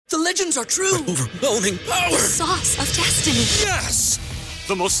The legends are true. Overwhelming power! Sauce of destiny. Yes!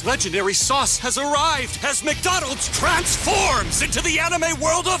 The most legendary sauce has arrived as McDonald's transforms into the anime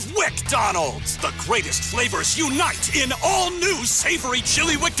world of WickDonald's. The greatest flavors unite in all new savory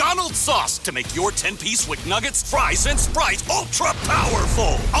chili McDonald's sauce to make your 10-piece Wick Nuggets, fries, and Sprite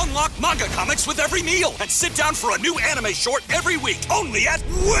ultra-powerful. Unlock manga comics with every meal and sit down for a new anime short every week only at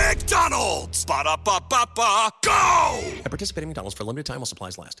WickDonald's. Ba-da-ba-ba-ba, go! And participate in McDonald's for a limited time while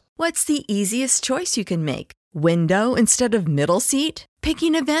supplies last. What's the easiest choice you can make? Window instead of middle seat?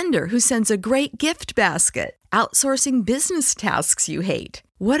 Picking a vendor who sends a great gift basket? Outsourcing business tasks you hate?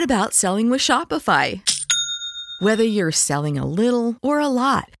 What about selling with Shopify? Whether you're selling a little or a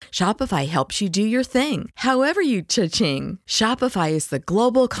lot, Shopify helps you do your thing, however you cha-ching. Shopify is the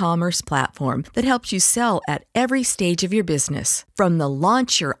global commerce platform that helps you sell at every stage of your business. From the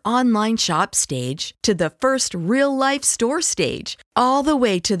launch your online shop stage to the first real-life store stage, all the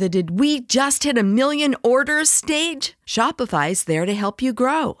way to the did we just hit 1 million orders stage. Shopify's there to help you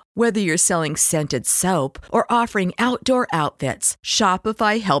grow. Whether you're selling scented soap or offering outdoor outfits,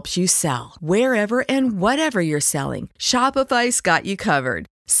 Shopify helps you sell. Wherever and whatever you're selling, Shopify's got you covered.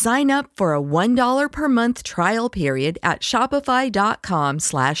 Sign up for a $1 per month trial period at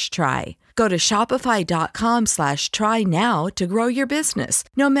shopify.com/try. Go to shopify.com/try now to grow your business,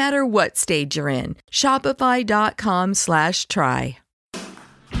 no matter what stage you're in. Shopify.com/try.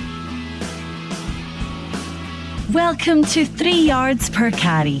 Welcome to 3 Yards Per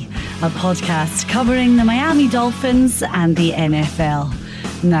Carry, a podcast covering the Miami Dolphins and the NFL.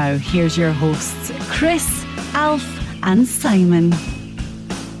 Now, here's your hosts, Chris, Alf, and Simon.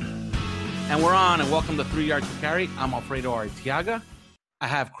 And we're on, and welcome to 3 Yards Per Carry. I'm Alfredo Artiaga. I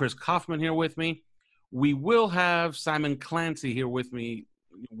have Chris Kaufman here with me. We will have Simon Clancy here with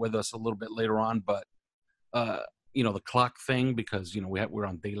us a little bit later on, but, the clock thing, because, we're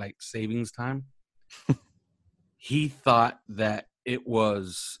on daylight savings time. He thought that it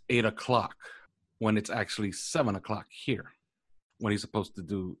was 8 o'clock when it's actually 7 o'clock here when he's supposed to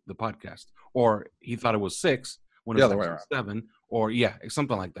do the podcast. Or he thought it was 6 when it's actually 7. Or,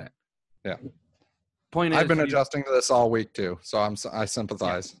 something like that. Yeah. Point is, I've been adjusting to this all week, too, so I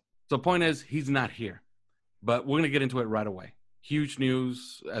sympathize. Yeah. So point is, he's not here. But we're going to get into it right away. Huge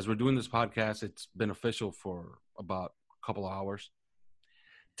news. As we're doing this podcast, it's been official for about a couple of hours.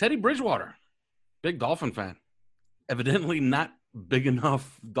 Teddy Bridgewater, big Dolphin fan. Evidently not big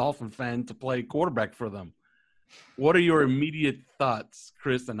enough Dolphin fan to play quarterback for them. What are your immediate thoughts,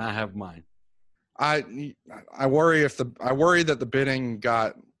 Chris? And I have mine. I worry that the bidding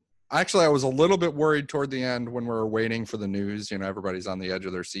got. Actually, I was a little bit worried toward the end when we were waiting for the news. Everybody's on the edge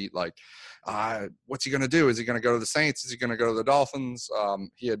of their seat. Like, what's he going to do? Is he going to go to the Saints? Is he going to go to the Dolphins?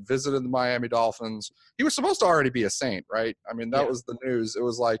 He had visited the Miami Dolphins. He was supposed to already be a Saint, right? I mean, that was the news. It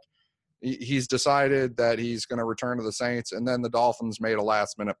was like, he's decided that he's going to return to the Saints, and then the Dolphins made a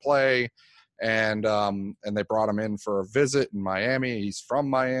last-minute play, and they brought him in for a visit in Miami. He's from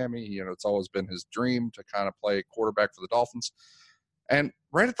Miami. It's always been his dream to kind of play quarterback for the Dolphins. And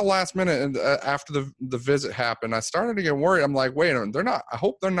right at the last minute, and after the visit happened, I started to get worried. I'm like, wait a minute, I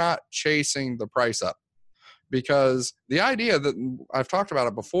hope they're not chasing the price up, because the idea that I've talked about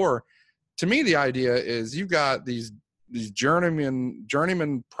it before. To me, the idea is you've got these journeyman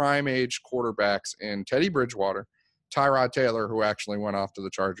prime age quarterbacks in Teddy Bridgewater, Tyrod Taylor, who actually went off to the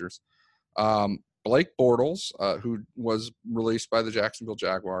Chargers, Blake Bortles, who was released by the Jacksonville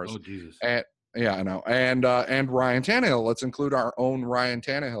Jaguars. Oh, Jesus. I know. And Ryan Tannehill. Let's include our own Ryan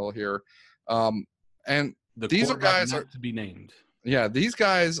Tannehill here. And these are guys not to be named. Yeah, these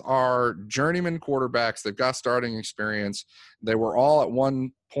guys are journeyman quarterbacks. They've got starting experience. They were all at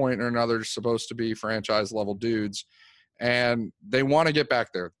one point or another supposed to be franchise level dudes. And they want to get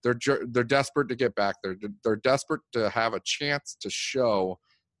back there. They're desperate to get back there. They're desperate to have a chance to show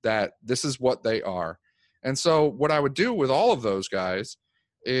that this is what they are. And so what I would do with all of those guys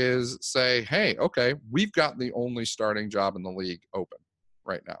is say, hey, okay, we've got the only starting job in the league open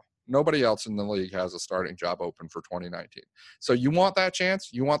right now. Nobody else in the league has a starting job open for 2019. So you want that chance?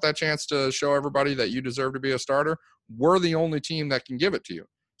 You want that chance to show everybody that you deserve to be a starter? We're the only team that can give it to you.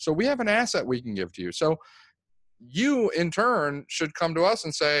 So we have an asset we can give to you. So you, in turn, should come to us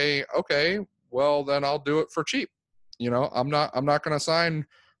and say, okay, well, then I'll do it for cheap. I'm not going to sign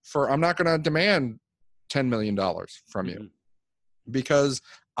I'm not going to demand $10 million from you because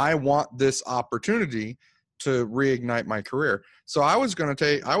I want this opportunity to reignite my career. So I would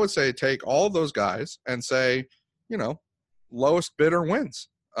say take all of those guys and say, lowest bidder wins.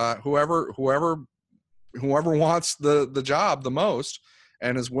 Whoever wants the job the most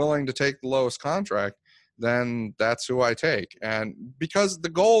and is willing to take the lowest contract, then that's who I take. And because the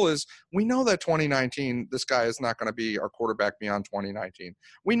goal is, we know that 2019, this guy is not going to be our quarterback beyond 2019.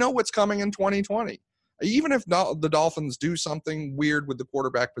 We know what's coming in 2020. Even if the Dolphins do something weird with the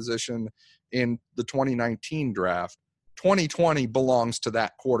quarterback position in the 2019 draft, 2020 belongs to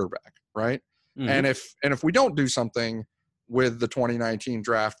that quarterback, right? Mm-hmm. And if we don't do something with the 2019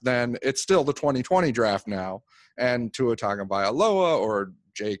 draft, then it's still the 2020 draft now. And Tua Tagovailoa or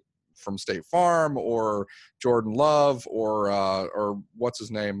Jake from State Farm or Jordan Love or what's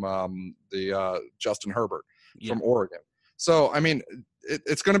his name, Justin Herbert from Oregon. So, I mean,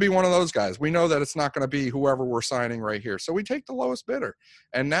 it's going to be one of those guys. We know that it's not going to be whoever we're signing right here. So we take the lowest bidder.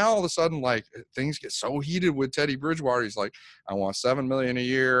 And now all of a sudden, like, things get so heated with Teddy Bridgewater. He's like, I want $7 million a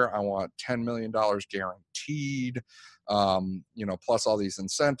year. I want $10 million guaranteed. Plus all these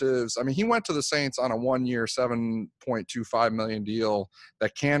incentives. I mean, he went to the Saints on a 1-year, $7.25 million deal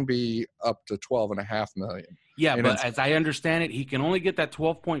that can be up to $12.5 million. Yeah, but as I understand it, he can only get that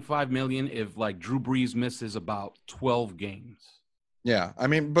 $12.5 million if, like, Drew Brees misses about 12 games. Yeah, I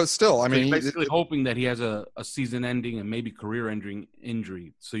mean, but still, I mean, he's basically hoping that he has a season-ending and maybe career-ending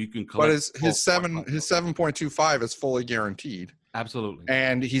injury, so you can collect. But his 7.25 is fully guaranteed. Absolutely.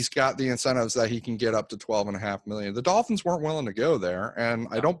 And he's got the incentives that he can get up to $12.5 million. The Dolphins weren't willing to go there, and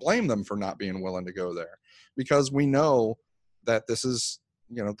I don't blame them for not being willing to go there, because we know that this is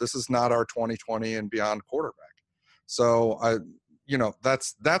not our 2020 and beyond quarterback. So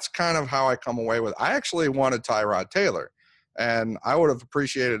that's kind of how I come away with it. I actually wanted Tyrod Taylor, and I would have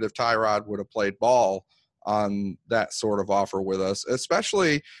appreciated if Tyrod would have played ball on that sort of offer with us,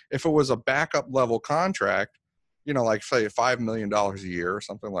 especially if it was a backup level contract, like say $5 million a year or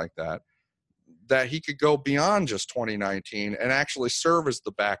something like that, that he could go beyond just 2019 and actually serve as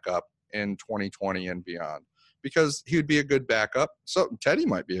the backup in 2020 and beyond, because he would be a good backup. So Teddy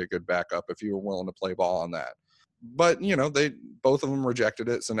might be a good backup if you were willing to play ball on that. But, they both of them rejected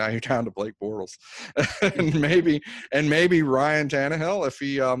it. So now you're down to Blake Bortles and maybe Ryan Tannehill,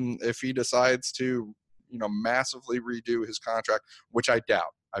 if he decides to, massively redo his contract, which I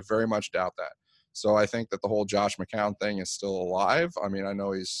doubt. I very much doubt that. So I think that the whole Josh McCown thing is still alive. I mean, I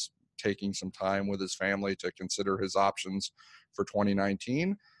know he's taking some time with his family to consider his options for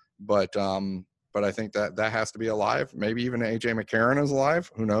 2019, but I think that has to be alive. Maybe even AJ McCarron is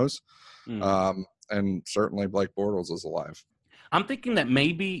alive. Who knows? And certainly Blake Bortles is alive. I'm thinking that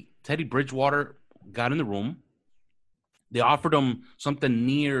maybe Teddy Bridgewater got in the room. They offered him something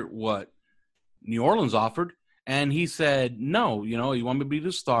near what New Orleans offered. And he said, no, you want me to be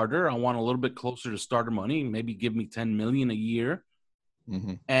the starter. I want a little bit closer to starter money. Maybe give me $10 million a year.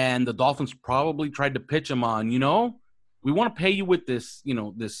 Mm-hmm. And the Dolphins probably tried to pitch him on, we want to pay you with this,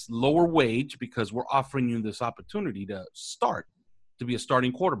 this lower wage because we're offering you this opportunity to be a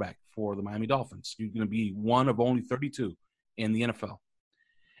starting quarterback for the Miami Dolphins. You're going to be one of only 32 in the NFL.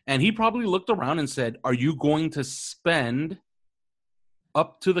 And he probably looked around and said, are you going to spend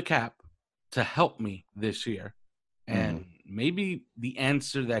up to the cap to help me this year? And maybe the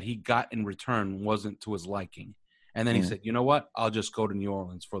answer that he got in return wasn't to his liking. And then he said, you know what? I'll just go to New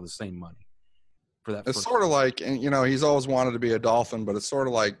Orleans for the same money. For that. It's sort of like, he's always wanted to be a Dolphin, but it's sort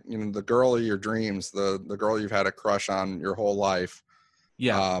of like, the girl of your dreams, the girl you've had a crush on your whole life.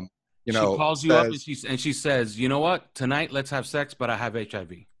 Yeah. She calls you up and she says, you know what? Tonight, let's have sex, but I have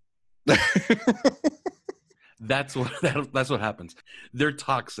HIV. That's what happens. They're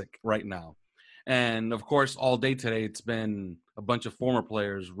toxic right now. And, of course, all day today, it's been a bunch of former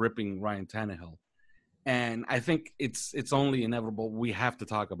players ripping Ryan Tannehill. And I think it's only inevitable. We have to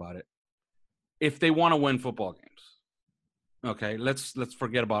talk about it. If they want to win football games, okay, let's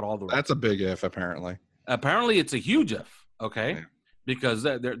forget about all the rest. That's a big if, apparently. Apparently, it's a huge if, okay, because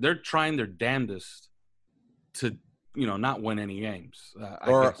they're trying their damnedest to not win any games. I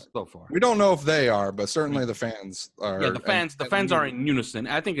guess so far. We don't know if they are, but certainly the fans are. Yeah, the fans are in unison.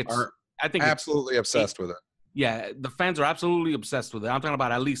 I think absolutely obsessed with it. Yeah, the fans are absolutely obsessed with it. I'm talking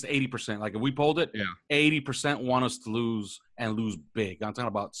about at least 80%. Like, if we polled it, 80% want us to lose and lose big. I'm talking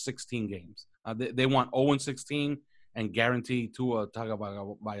about 16 games. They want 0-16 and guarantee Tua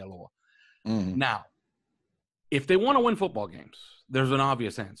Tagovailoa. Now, if they want to win football games, there's an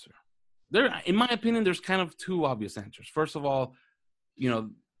obvious answer. In my opinion, there's kind of two obvious answers. First of all,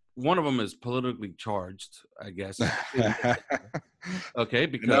 one of them is politically charged, I guess. Okay,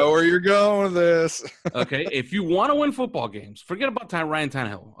 because I know where you're going with this. Okay, if you want to win football games, forget about Ryan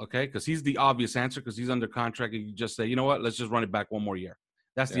Tannehill, okay, because he's the obvious answer because he's under contract. And you just say, you know what, let's just run it back one more year.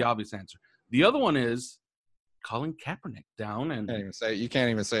 That's the obvious answer. The other one is Colin Kaepernick down, and you can't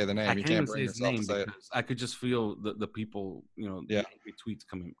even say the name. I can't even say his name because I could just feel the people, the angry tweets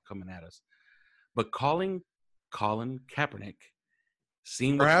coming at us. But calling Colin Kaepernick,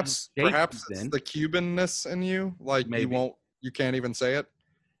 seeing what Perhaps shape it's he's in, the Cubanness in you. Like Maybe. you can't even say it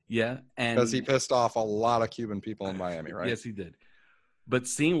yeah, and because he pissed off a lot of Cuban people in Miami, right? yes, he did. But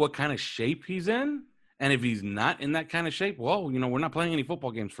seeing what kind of shape he's in, and if he's not in that kind of shape, well, we're not playing any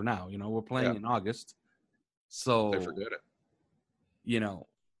football games for now. We're playing in August. So They forget it.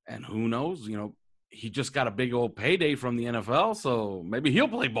 And who knows, he just got a big old payday from the NFL, so maybe he'll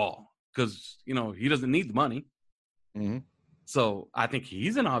play ball because, he doesn't need the money. Mm-hmm. So I think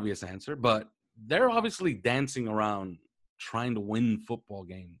he's an obvious answer, but they're obviously dancing around trying to win football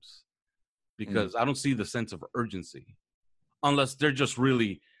games because I don't see the sense of urgency unless they're just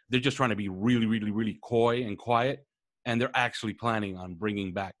trying to be really, really, really coy and quiet, and they're actually planning on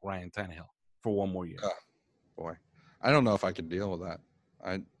bringing back Ryan Tannehill for one more year. Boy, I don't know if I could deal with that.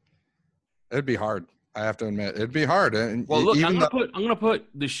 It'd be hard. I have to admit, it'd be hard. And well, look, I'm gonna put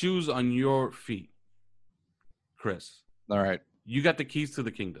the shoes on your feet, Chris. All right. You got the keys to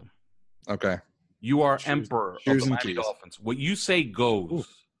the kingdom. Okay. You are emperor of the Miami keys. Dolphins. What you say goes. Ooh.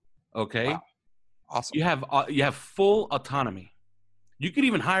 Okay. Wow. Awesome. You have full autonomy. You could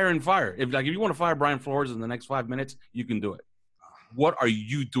even hire and fire. If you want to fire Brian Flores in the next 5 minutes, you can do it. What are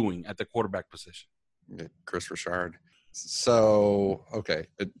you doing at the quarterback position? Chris Richard. So okay,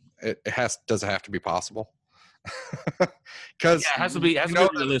 does it have to be possible? Because it has to be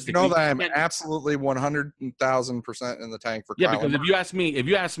realistic. That I'm absolutely 100,000% in the tank for. Yeah, because if you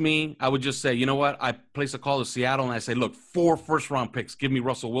ask me, I would just say, you know what? I place a call to Seattle and I say, look, 4 first-round picks. Give me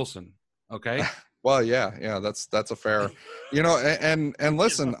Russell Wilson. Okay. Well, yeah, that's a fair, and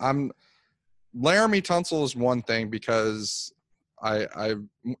listen, Laramie Tunsil is one thing because I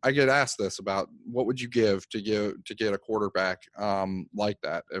get asked this about what would you give to get a quarterback like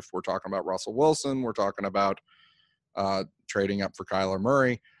that. If we're talking about Russell Wilson, we're talking about trading up for Kyler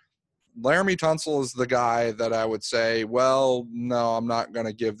Murray. Laramie Tunsil is the guy that I would say, well, no, I'm not going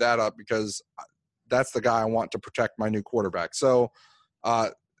to give that up because that's the guy I want to protect my new quarterback. So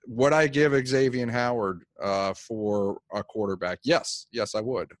would I give Xavier Howard for a quarterback? Yes, I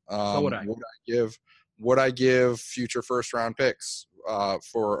would. So would I. Would I give future first-round picks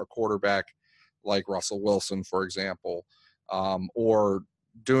for a quarterback like Russell Wilson, for example, or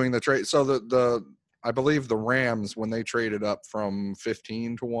doing the trade? So I believe the Rams, when they traded up from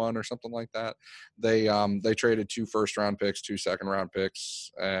 15-1 or something like that, they traded 2 first-round picks, 2 second-round picks,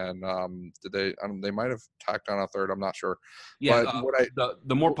 and they might have tacked on a third. I'm not sure. Yeah, but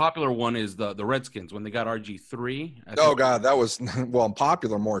the more popular one is the Redskins when they got RG3. Oh God, that was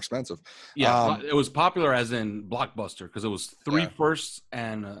popular, more expensive. Yeah, it was popular as in blockbuster because it was 3 firsts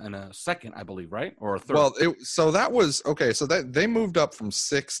and a second, I believe, right, or a third. Well, so that was okay. So that they moved up from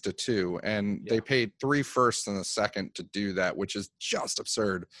 6 to 2, and they paid 3 firsts and a second to do that, which is just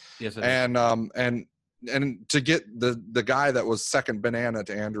absurd. Yes, and to get the guy that was second banana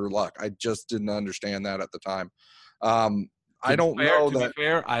to Andrew Luck, I just didn't understand that at the time. I don't know that. To be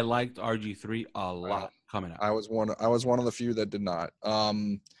fair, I liked RG3 a lot coming out. I was one of the few that did not.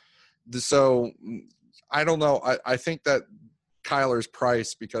 So I don't know. I think that Kyler's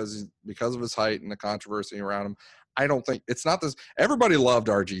price because of his height and the controversy around him. I don't think it's not this. Everybody loved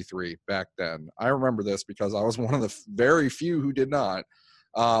RG3 back then. I remember this because I was one of the very few who did not.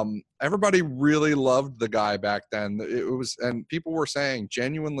 Everybody really loved the guy back then. And people were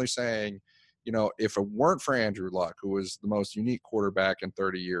genuinely saying, if it weren't for Andrew Luck, who was the most unique quarterback in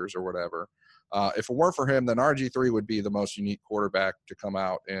 30 years or whatever, if it weren't for him, then RG3 would be the most unique quarterback to come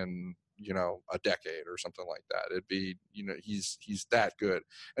out in, a decade or something like that. It'd be, he's that good.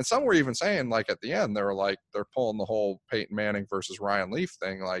 And some were even saying, like, at the end, they're pulling the whole Peyton Manning versus Ryan Leaf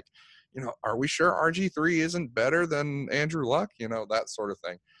thing. Like, are we sure RG3 isn't better than Andrew Luck? That sort of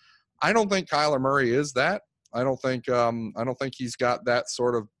thing. I don't think Kyler Murray is that. I don't think he's got that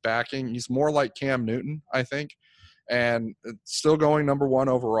sort of backing. He's more like Cam Newton, I think, and still going number 1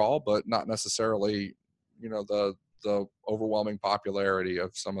 overall, but not necessarily, the overwhelming popularity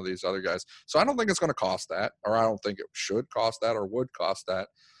of some of these other guys. So I don't think it's going to cost that, or I don't think it should cost that or would cost that.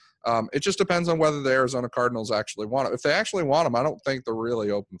 It just depends on whether the Arizona Cardinals actually want him. If they actually want him, I don't think they're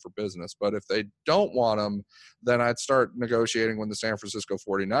really open for business. But if they don't want him, then I'd start negotiating with the San Francisco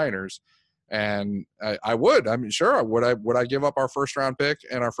 49ers. And I would. I mean, sure. Would I give up our first round pick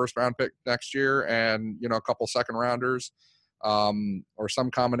and our first round pick next year and, a couple second rounders or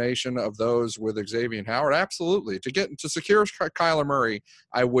some combination of those with Xavier Howard? Absolutely. To secure Kyler Murray,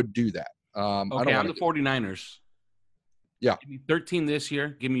 I would do that. I'm the 49ers. Yeah. Give me 13 this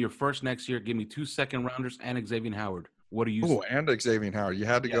year. Give me your first next year. Give me 2 second rounders and Xavier Howard. What do you say? And Xavier Howard. You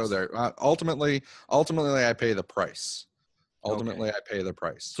had to go there. Ultimately, I pay the price. Ultimately, I pay the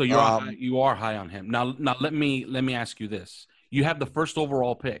price. So you are high on him. Now let me ask you this: you have the first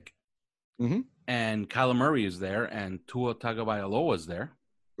overall pick, and Kyler Murray is there, and Tua Tagovailoa is there.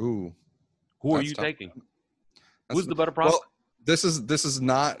 Ooh, who are you taking? Who's the better prospect? Well, this is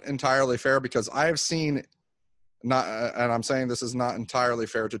not entirely fair because I have seen and I'm saying this is not entirely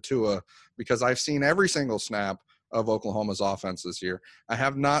fair to Tua because I've seen every single snap of Oklahoma's offense this year. I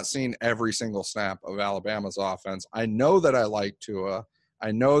have not seen every single snap of Alabama's offense. I know that I like Tua.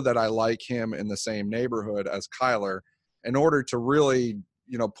 I know that I like him in the same neighborhood as Kyler. In order to really,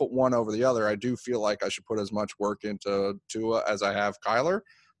 put one over the other, I do feel like I should put as much work into Tua as I have Kyler,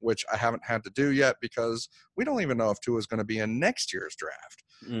 which I haven't had to do yet because we don't even know if Tua is going to be in next year's draft.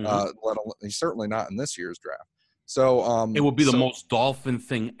 He's certainly not in this year's draft. So it would be the most Dolphin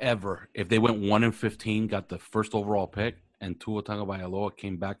thing ever if they went 1-15, got the first overall pick, and Tua Tagovailoa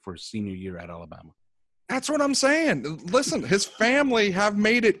came back for his senior year at Alabama. That's what I'm saying. Listen, his family have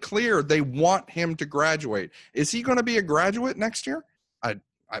made it clear they want him to graduate. Is he going to be a graduate next year?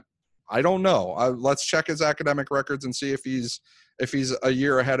 I don't know. Let's check his academic records and see if he's a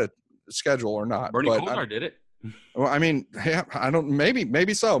year ahead of schedule or not. Bernie Kosar did it. Well, I mean, I don't.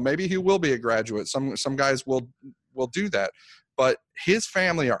 Maybe so. Maybe he will be a graduate. Some guys will do that. But his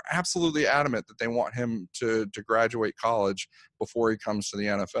family are absolutely adamant that they want him to graduate college before he comes to the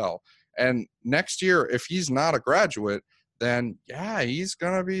NFL. And next year, if he's not a graduate, then yeah, he's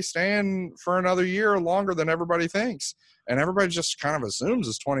going to be staying for another year longer than everybody thinks. And everybody just kind of assumes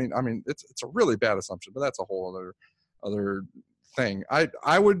it's 20. I mean, it's a really bad assumption, but that's a whole other thing.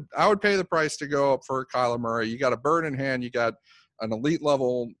 I would pay the price to go up for Kyler Murray. You got a bird in hand. You got an elite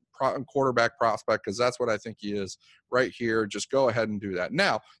level quarterback prospect, because that's what I think he is right here. Just go ahead and do that.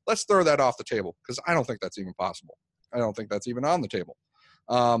 Now, let's throw that off the table because I don't think that's even possible. I don't think that's even on the table.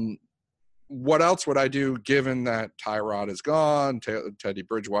 What else would I do given that Tyrod is gone, Teddy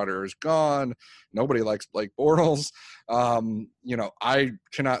Bridgewater is gone, nobody likes Blake Bortles. I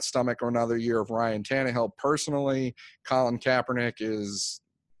cannot stomach another year of Ryan Tannehill personally. Colin Kaepernick is,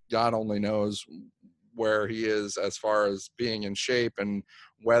 God only knows where he is as far as being in shape and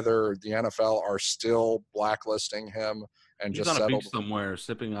whether the NFL are still blacklisting him and He's just on a settled beach somewhere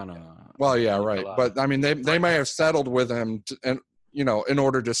sipping on a. Well, yeah, right. But I mean, they may have settled with him in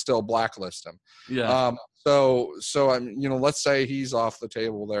order to still blacklist him. Yeah. So I'm, let's say he's off the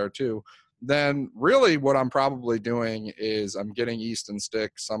table there too. Then really what I'm probably doing is I'm getting Easton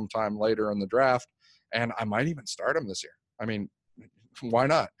Stick sometime later in the draft, and I might even start him this year. I mean, why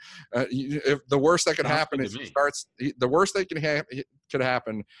not? If the worst that could happen is the worst that could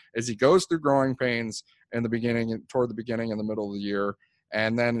happen is he goes through growing pains in the beginning, toward the beginning and the middle of the year,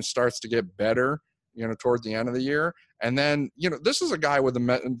 and then it starts to get better, toward the end of the year. And then, this is a guy with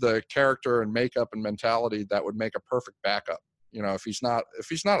the character and makeup and mentality that would make a perfect backup. If he's not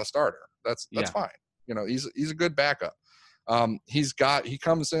a starter, that's fine. He's a good backup. He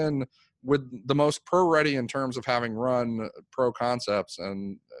comes in with the most pro ready in terms of having run pro concepts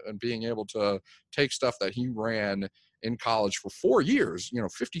and being able to take stuff that he ran in college for 4 years,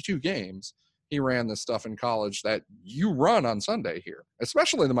 52 games. He ran this stuff in college that you run on Sunday here,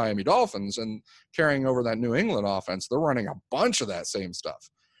 especially the Miami Dolphins, and carrying over that New England offense. They're running a bunch of that same stuff.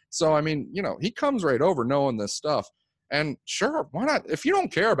 So, I mean, he comes right over knowing this stuff. And sure, why not? If you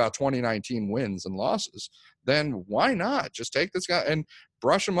don't care about 2019 wins and losses, then why not just take this guy and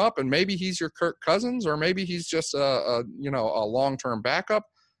brush him up? And maybe he's your Kirk Cousins, or maybe he's just a long-term backup.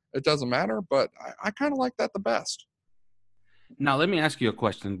 It doesn't matter, but I kind of like that the best. Now, let me ask you a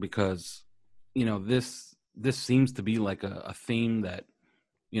question, because this seems to be like a theme that,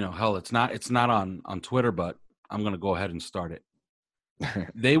 hell, it's not on Twitter, but I'm going to go ahead and start it.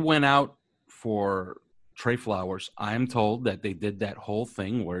 They went out for Trey Flowers. I am told that they did that whole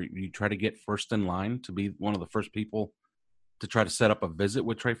thing where you try to get first in line to be one of the first people to try to set up a visit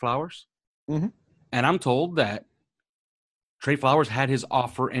with Trey Flowers. Mm-hmm. And I'm told that Trey Flowers had his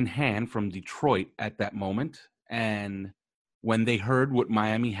offer in hand from Detroit at that moment. And when they heard what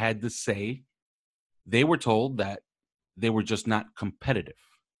Miami had to say, they were told that they were just not competitive.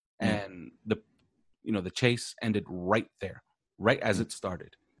 And the chase ended right there, right as it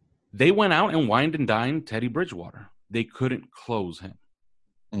started. They went out and wined and dined Teddy Bridgewater. They couldn't close him.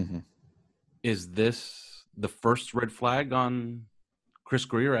 Mm-hmm. Is this the first red flag on Chris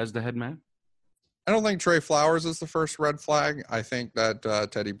Grier as the head man? I don't think Trey Flowers is the first red flag. I think that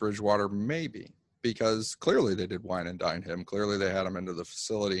Teddy Bridgewater may be. because clearly they did wine and dine him. Clearly they had him into the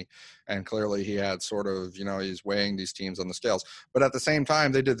facility, and clearly he had sort of, he's weighing these teams on the scales. But at the same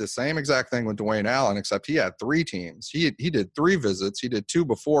time, they did the same exact thing with Dwayne Allen, except he had 3 teams. He did 3 visits. He did 2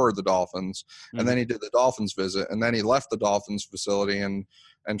 before the Dolphins, and then he did the Dolphins visit, and then he left the Dolphins facility and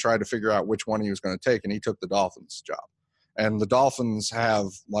tried to figure out which one he was going to take, and he took the Dolphins job. And the Dolphins have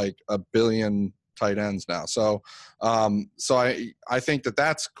like 1 billion tight ends now. So I think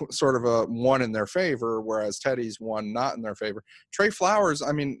that's sort of a one in their favor, whereas Teddy's one not in their favor. Trey Flowers,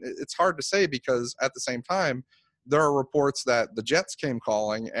 I mean, it's hard to say because at the same time, there are reports that the Jets came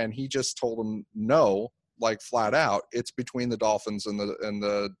calling and he just told them no, like flat out. It's between the Dolphins and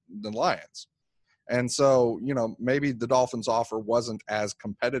the Lions. And so, maybe the Dolphins offer wasn't as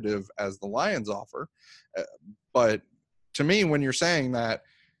competitive as the Lions offer. But to me, when you're saying that,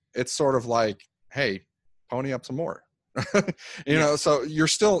 it's sort of like, hey, pony up some more. So you're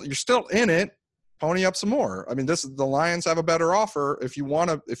still in it. Pony up some more. I mean, the Lions have a better offer. If you want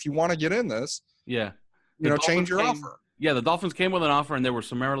to get in this, change your offer. Yeah, the Dolphins came with an offer and they were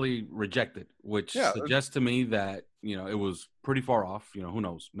summarily rejected, which suggests to me that it was pretty far off. Who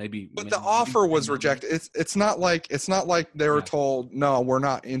knows? Maybe. But the offer was rejected. It's not like they were told, no, we're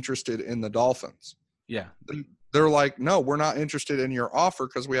not interested in the Dolphins. Yeah. They're like, no, we're not interested in your offer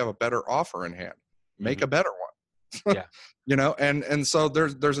because we have a better offer in hand. Make a better one. Yeah. And so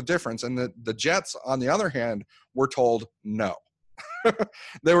there's a difference. And the Jets, on the other hand, were told no.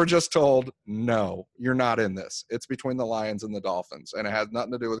 They were just told, no, you're not in this. It's between the Lions and the Dolphins, and it has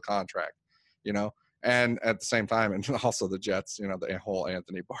nothing to do with contract, And at the same time, and also the Jets, the whole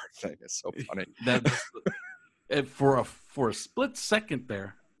Anthony Barr thing is so funny. For a split second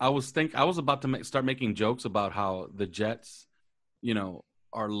there, I was about to start making jokes about how the Jets,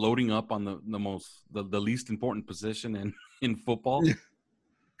 are loading up on the least important position in football. Yeah.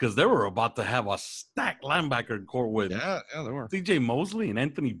 Because they were about to have a stacked linebacker core with they were. C.J. Mosley and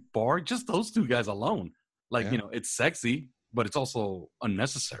Anthony Barr, just those 2 guys alone. It's sexy, but it's also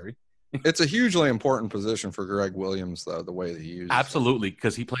unnecessary. It's a hugely important position for Greg Williams, though, the way that he uses it. Absolutely,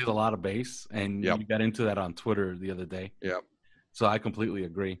 because he plays a lot of base, and you got into that on Twitter the other day. Yeah. So I completely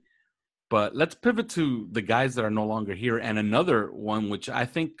agree. But let's pivot to the guys that are no longer here, and another one which I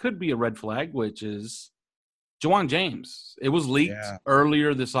think could be a red flag, which is Ja'Wuan James. It was leaked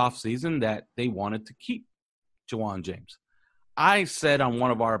earlier this offseason that they wanted to keep Ja'Wuan James. I said on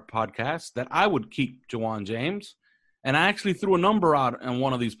one of our podcasts that I would keep Ja'Wuan James, and I actually threw a number out on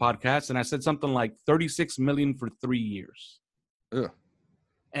one of these podcasts, and I said something like $36 million for 3 years. Ugh.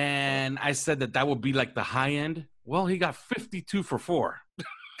 And I said that would be like the high end. Well, he got 52 for 4.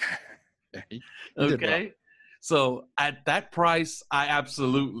 He okay. Well. So at that price, I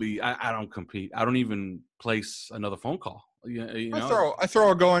don't compete. I don't even place another phone call. I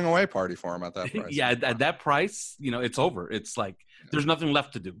throw a going away party for him at that price. At that price, it's over. It's like there's nothing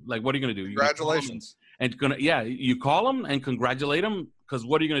left to do. Like, what are you going to do? Congratulations. You call him and congratulate him, because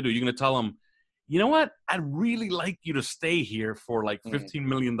what are you going to do? You're going to tell him, you know what? I'd really like you to stay here for like $15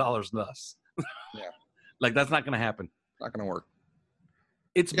 million less. Yeah. Like, that's not going to happen. Not going to work.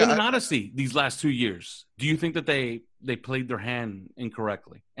 It's been an odyssey these last 2 years. Do you think that they played their hand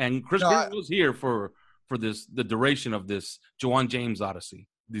incorrectly? And Chris Greer was here for the duration of this Ja'Wuan James odyssey.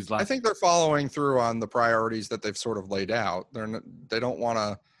 I think they're following through on the priorities that they've sort of laid out. They don't want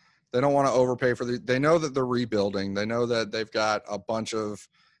to overpay for they know that they're rebuilding. They know that they've got a bunch of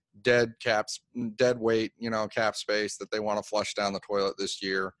dead weight, cap space that they want to flush down the toilet this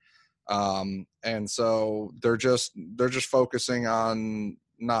year. And so they're just focusing on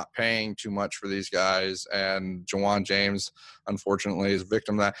not paying too much for these guys. And Ja'Wuan James, unfortunately, is a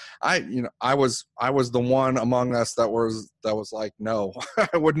victim of that. I was the one among us that was like, no,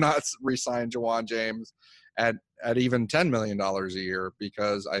 I would not re-sign Ja'Wuan James at even $10 million a year,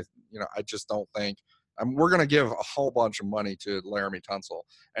 because I just don't think we're going to give a whole bunch of money to Laremy Tunsil.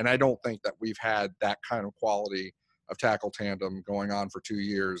 And I don't think that we've had that kind of quality of tackle tandem going on for 2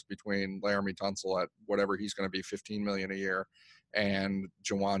 years between Laremy Tunsil at whatever he's going to be, $15 million a year, and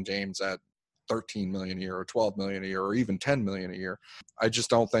Ja'Wuan James at $13 million a year or $12 million a year or even $10 million a year. I just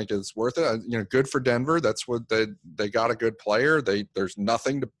don't think it's worth it. Good for Denver. That's what they got, a good player. There's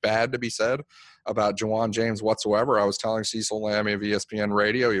nothing bad to be said about Ja'Wuan James whatsoever. I was telling Cecil Lammey of ESPN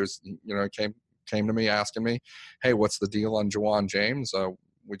Radio, he was, came to me asking me, hey, what's the deal on Ja'Wuan James?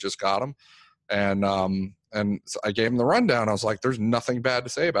 We just got him. And so I gave him the rundown. I was like, there's nothing bad to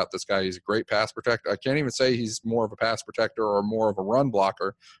say about this guy. He's a great pass protector. I can't even say he's more of a pass protector or more of a run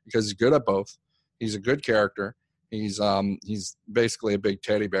blocker, because he's good at both. He's a good character. He's basically a big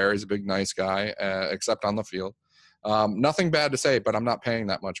teddy bear. He's a big, nice guy, except on the field. Nothing bad to say, but I'm not paying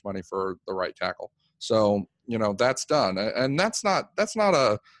that much money for the right tackle. So, that's done. And that's not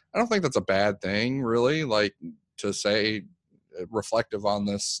I don't think that's a bad thing, really, like to say reflective on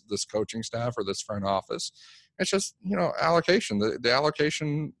this coaching staff or this front office. It's just, allocation. The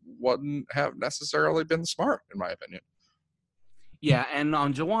allocation wouldn't have necessarily been smart, in my opinion. Yeah, and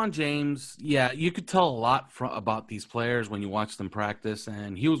on Ja'Wuan James, yeah, you could tell a lot about these players when you watch them practice,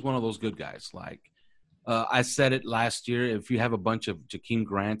 and he was one of those good guys. Like, I said it last year, if you have a bunch of Jakeem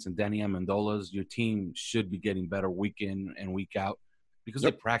Grants and Danny Amendolas, your team should be getting better week in and week out because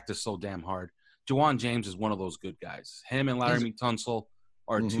they practice so damn hard. Ja'Wuan James is one of those good guys. Him and Laramie Tunsil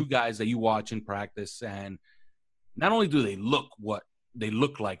are two guys that you watch in practice, and not only do they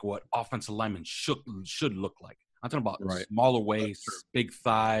look like what offensive linemen should look like. I'm talking about smaller waists, big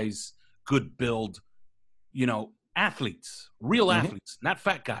thighs, good build, athletes, real athletes, not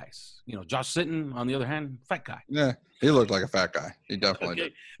fat guys. Josh Sitton, on the other hand, fat guy. Yeah, he looked like a fat guy. He definitely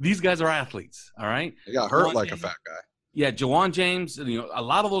did. These guys are athletes, all right? He got hurt like a fat guy. Yeah, Ja'Wuan James, a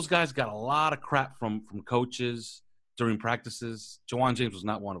lot of those guys got a lot of crap from coaches during practices. Ja'Wuan James was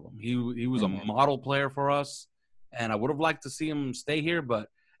not one of them. He was a model player for us, and I would have liked to see him stay here, but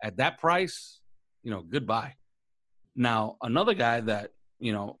at that price, goodbye. Now, another guy that,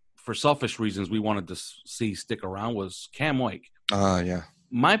 for selfish reasons we wanted to see stick around was Cam Wake. Yeah.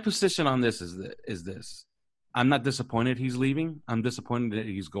 My position on this is this. I'm not disappointed he's leaving. I'm disappointed that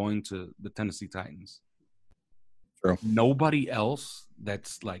he's going to the Tennessee Titans. True. Nobody else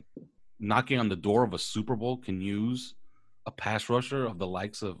that's like knocking on the door of a Super Bowl can use a pass rusher of the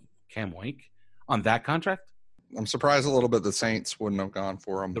likes of Cam Wake on that contract. I'm surprised a little bit the Saints wouldn't have gone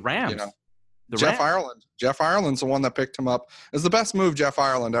for him. The Rams. Jeff Ireland's the one that picked him up. It's the best move Jeff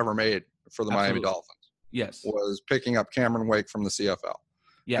Ireland ever made for the Miami Dolphins. Yes. Was picking up Cameron Wake from the CFL.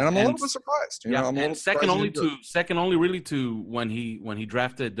 Yeah. And I'm a little bit surprised. Second only really to when he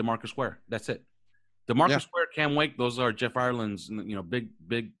drafted DeMarcus Ware. That's it. DeMarcus Ware, Cam Wake, those are Jeff Ireland's, big,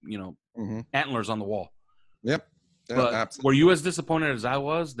 antlers on the wall. Yep. Yeah, but absolutely. Were you as disappointed as I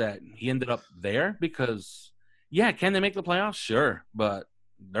was that he ended up there? Because, can they make the playoffs? Sure, but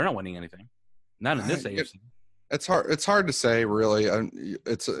they're not winning anything. Not in this AFC. It's hard. It's hard to say, really.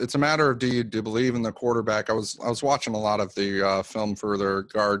 It's a matter of do you believe in the quarterback? I was watching a lot of the film for their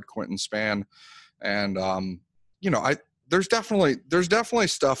guard Quentin Spann, and there's definitely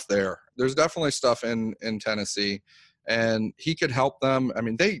stuff there. There's definitely stuff in Tennessee, and he could help them. I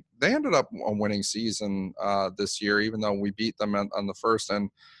mean, they ended up a winning season this year, even though we beat them on the first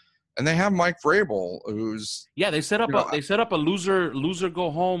end. And they have Mike Vrabel, who's they set up a loser go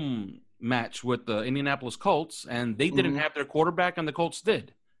home match with the Indianapolis Colts, and they didn't have their quarterback, and the Colts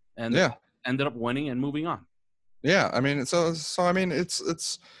did, and ended up winning and moving on. Yeah, I mean, so I mean,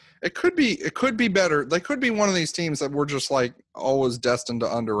 it could be better. They could be one of these teams that we're just like always destined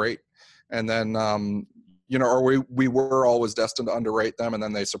to underrate, and then or we were always destined to underrate them, and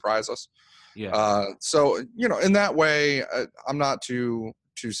then they surprise us. Yeah. So in that way, I'm not too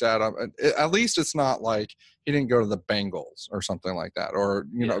sad. At least it's not like he didn't go to the Bengals or something like that, or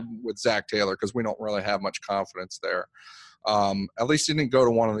with Zach Taylor, because we don't really have much confidence there. At least he didn't go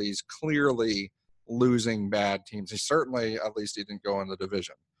to one of these clearly losing bad teams. He certainly, at least he didn't go in the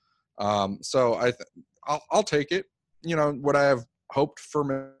division. So I'll take it. Would I have hoped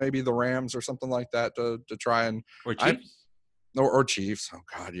for maybe the Rams or something like that to try and or Chiefs? Or Chiefs? Oh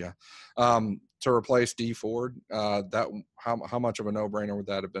God, yeah. To replace Dee Ford, that how much of a no-brainer would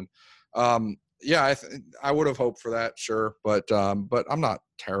that have been? I would have hoped for that, sure, but I'm not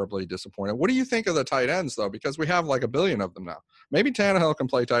terribly disappointed. What do you think of the tight ends though? Because we have like a billion of them now. Maybe Tannehill can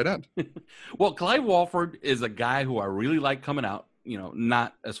play tight end. Well, Clyde Walford is a guy who I really like coming out.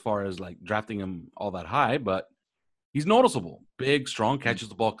 Not as far as like drafting him all that high, but he's noticeable. Big, strong, catches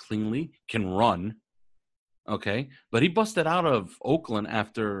the ball cleanly, can run. Okay, but he busted out of Oakland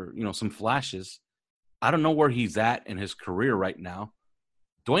after some flashes. I don't know where he's at in his career right now.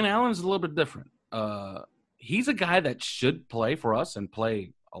 Dwayne Allen's a little bit different. He's a guy that should play for us and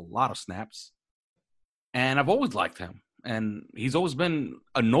play a lot of snaps. And I've always liked him. And he's always been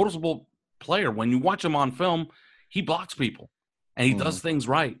a noticeable player. When you watch him on film, he blocks people and he does things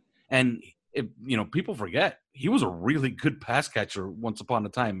right. And if people forget, he was a really good pass catcher once upon a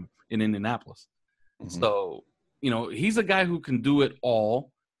time in Indianapolis. So, he's a guy who can do it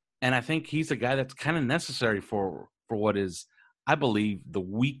all. And I think he's a guy that's kind of necessary for what is, I believe, the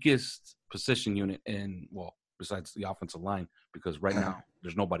weakest position unit besides the offensive line, because right now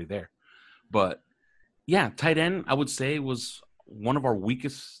there's nobody there. But, tight end, I would say, was one of our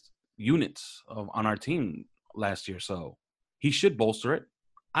weakest units on our team last year. So he should bolster it.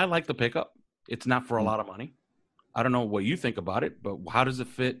 I like the pickup. It's not for a lot of money. I don't know what you think about it, but how does it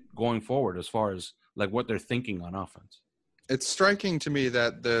fit going forward as far as like what they're thinking on offense? It's striking to me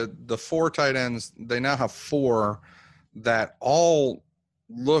that the 4 tight ends, they now have 4 that all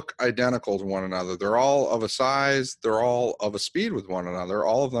look identical to one another. They're all of a size. They're all of a speed with one another.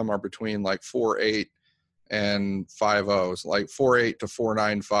 All of them are between like 4.8 and 5.0s, like 4.8 to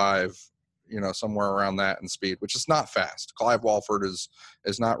 4.95, somewhere around that in speed, which is not fast. Clive Walford is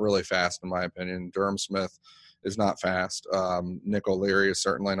not really fast in my opinion. Durham Smith is not fast. Nick O'Leary is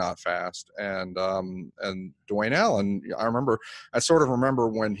certainly not fast. And Dwayne Allen, I sort of remember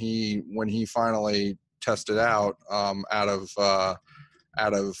when he finally tested out out of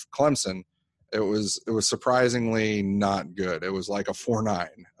Clemson, it was surprisingly not good. It was like a 4.9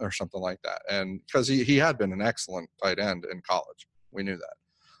 or something like that. And because he had been an excellent tight end in college, we knew that.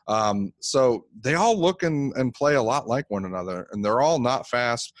 So they all look and play a lot like one another, and they're all not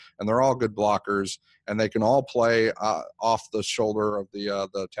fast, and they're all good blockers, and they can all play off the shoulder of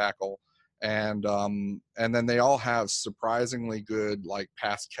the tackle. And then they all have surprisingly good like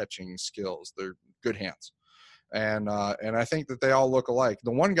pass catching skills. They're good hands. And I think that they all look alike.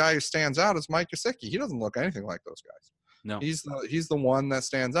 The one guy who stands out is Mike Gesicki. He doesn't look anything like those guys. No, he's the one that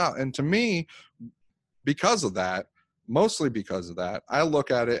stands out. And to me, mostly because of that, I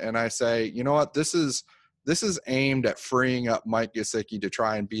look at it and I say, you know what, this is aimed at freeing up Mike Gesicki to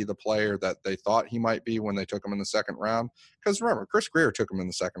try and be the player that they thought he might be when they took him in the second round. Because remember, Chris Grier took him in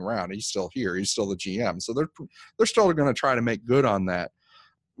the second round. He's still here. He's still the GM. So they're still going to try to make good on that,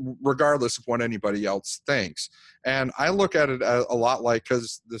 regardless of what anybody else thinks. And I look at it a lot like,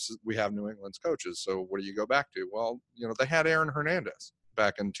 because we have New England's coaches, so what do you go back to? Well, they had Aaron Hernandez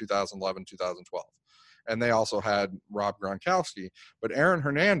back in 2011, 2012. And they also had Rob Gronkowski. But Aaron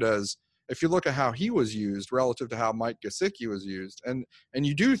Hernandez, if you look at how he was used relative to how Mike Gesicki was used, and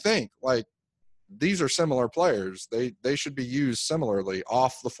you do think, like, these are similar players. They should be used similarly,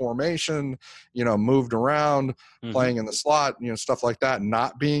 off the formation, moved around, playing in the slot, stuff like that,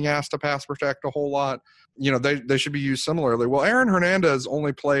 not being asked to pass protect a whole lot. They should be used similarly. Well, Aaron Hernandez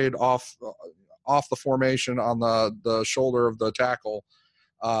only played off the formation on the shoulder of the tackle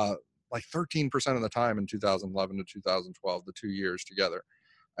like 13% of the time in 2011 to 2012, the 2 years together.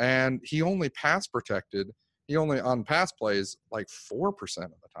 And he only pass protected. He only on pass plays like 4% of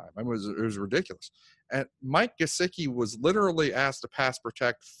the time. I mean, it was ridiculous. And Mike Gesicki was literally asked to pass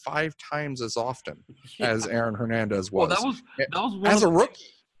protect 5 times as often as Aaron Hernandez was. Well, that was one as a rookie.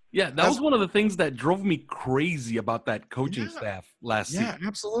 Yeah, that was one of the things that drove me crazy about that coaching staff last season. Yeah,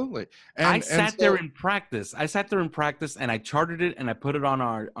 absolutely. I sat there in practice and I charted it and I put it on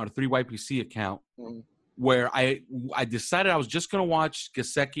our 3YPC account where I decided I was just going to watch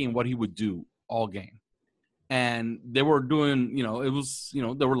Gesicki and what he would do all game. And they were doing,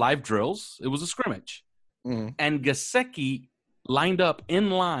 there were live drills. It was a scrimmage. And Gesicki lined up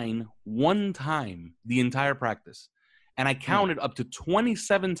in line one time the entire practice. And I counted up to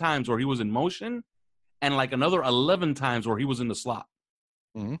 27 times where he was in motion and like another 11 times where he was in the slot.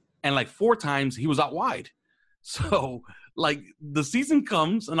 And like 4 times he was out wide. So like the season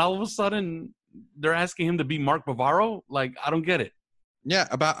comes and all of a sudden they're asking him to be Mark Bavaro. Like, I don't get it. Yeah,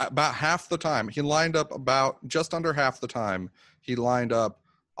 about half the time. He lined up about just under half the time. He lined up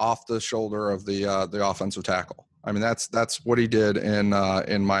off the shoulder of the offensive tackle. I mean, that's what he did in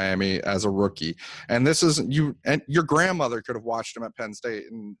Miami as a rookie. And this is and your grandmother could have watched him at Penn State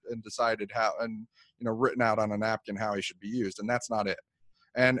and decided how, and written out on a napkin how he should be used, and that's not it.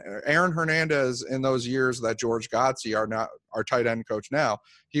 And Aaron Hernandez, in those years that George Godsey, our tight end coach now,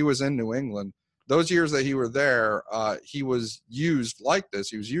 he was in New England. Those years that he were there, he was used like this.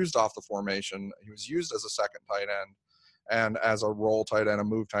 He was used off the formation. He was used as a second tight end and as a roll tight end, a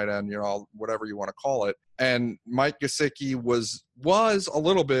move tight end, whatever you want to call it. And Mike Gesicki was a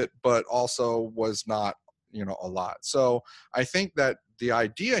little bit, but also was not, a lot. So I think that the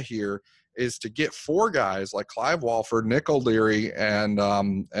idea here is to get 4 guys like Clive Walford, Nick O'Leary, and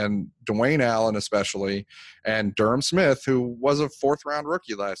Dwayne Allen especially, and Durham Smith, who was a 4th-round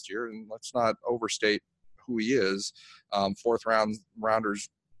rookie last year, and let's not overstate who he is. 4th-rounders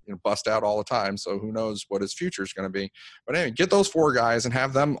bust out all the time, so who knows what his future is going to be. But anyway, get those 4 guys and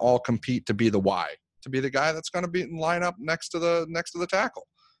have them all compete to be the Y, to be the guy that's going to be in line up next to the tackle.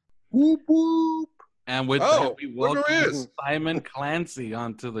 Whoop, whoop. And with that, we welcome Simon Clancy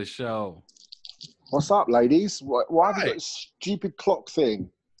onto the show. What's up, ladies? Why have you got this stupid clock thing?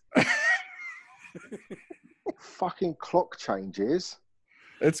 Fucking clock changes.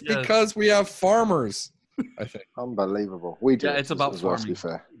 It's because we have farmers, I think. Unbelievable. We do. Yeah, it's about farming. To be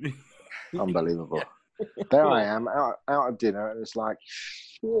fair. Unbelievable. There I am, out at dinner, and it's like,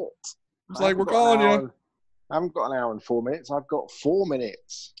 shit. It's like, we're calling you. I haven't got an hour and 4 minutes. I've got 4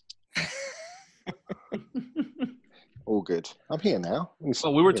 minutes. All good. I'm here now.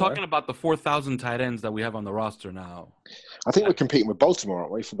 Well, we were talking about the 4,000 tight ends that we have on the roster now. I think we're competing with Baltimore,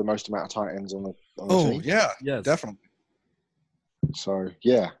 aren't we, for the most amount of tight ends on the team? Yeah. Yes. Definitely. So,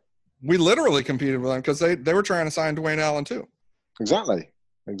 yeah. We literally competed with them because they were trying to sign Dwayne Allen too. Exactly.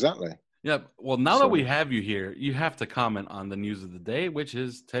 Yeah. Well, now that we have you here, you have to comment on the news of the day, which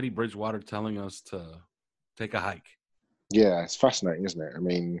is Teddy Bridgewater telling us to take a hike. Yeah, it's fascinating, isn't it? I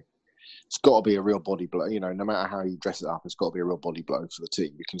mean, it's got to be a real body blow. You know, no matter how you dress it up, it's got to be a real body blow for the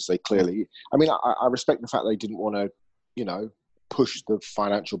team because they clearly – I mean, I respect the fact they didn't want to, you know, push the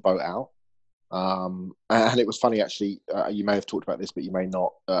financial boat out. And it was funny, actually, you may have talked about this, but you may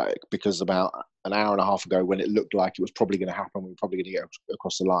not, because about an hour and a half ago when it looked like it was probably going to happen, we were probably going to get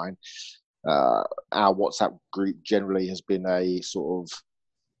across the line, our WhatsApp group generally has been a sort of,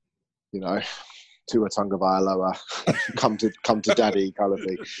 you know, Tua Tagovailoa, come to daddy kind of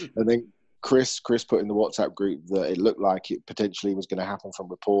thing. And then Chris put in the WhatsApp group that it looked like it potentially was going to happen from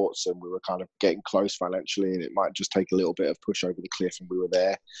reports and we were kind of getting close financially and it might just take a little bit of push over the cliff and we were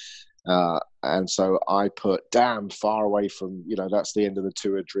there. And so I put, damn, far away from, you know, that's the end of the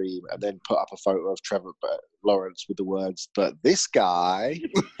Tua dream, and then put up a photo of Trevor Lawrence with the words, but this guy.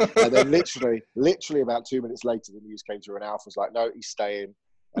 And then literally about 2 minutes later, the news came through and Alf was like, no, he's staying.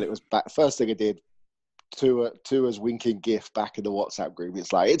 And it was back. First thing I did, Tua's winking gif back in the WhatsApp group.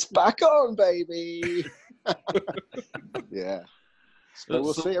 It's like, it's back on, baby. Yeah. So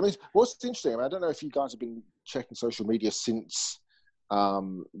we'll see. I mean, what's interesting, I don't know if you guys have been checking social media since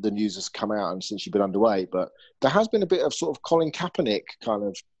the news has come out and since you've been underway, but there has been a bit of sort of Colin Kaepernick kind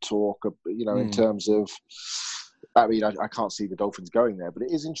of talk, you know, in terms of, I mean, I can't see the Dolphins going there, but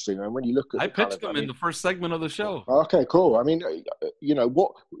it is interesting. And when you look at, I pitched them in the first segment of the show. Okay, cool. I mean, you know,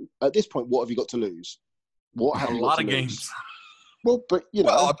 what at this point, what have you got to lose? What have a you lot got to of lose? games. Well, but you know,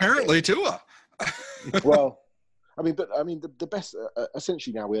 well, apparently Tua. Well, I mean, the best.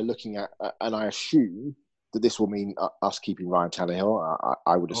 Essentially, now we're looking at, and I assume that this will mean us keeping Ryan Tannehill.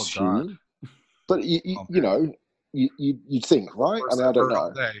 I would assume, but you know, you'd think, right? I mean, I don't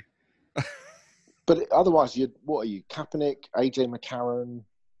know. But otherwise, what are you? Kaepernick, AJ McCarron,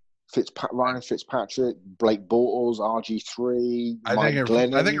 Ryan Fitzpatrick, Blake Bortles, RG3, Mike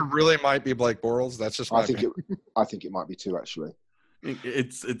Glennon. I think it really might be Blake Bortles. That's just my opinion. I think it might be too, actually.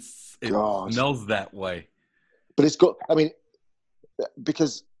 It smells that way. But it's got, I mean,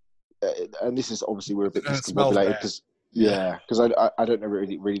 because, and this is obviously we're a bit discombobulated because, because I don't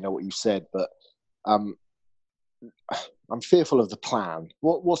really know what you said, but I'm fearful of the plan.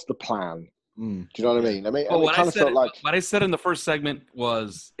 What's the plan? Do you know what I mean? I mean, well, it kind of felt like what I said in the first segment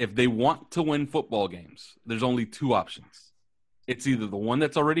was if they want to win football games, there's only two options. It's either the one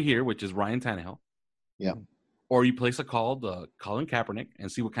that's already here, which is Ryan Tannehill. Yeah. Or you place a call to Colin Kaepernick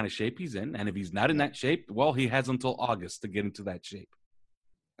and see what kind of shape he's in. And if he's not in that shape, well, he has until August to get into that shape.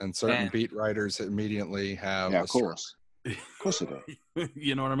 And certain beat writers immediately have of course. Of course they do.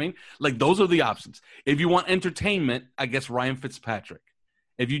 You know what I mean? Like, those are the options. If you want entertainment, I guess Ryan Fitzpatrick.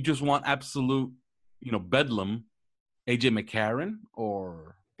 If you just want absolute, you know, bedlam, AJ McCarron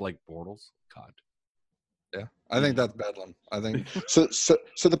or Blake Bortles. God. Yeah, I think that's bedlam. I think so.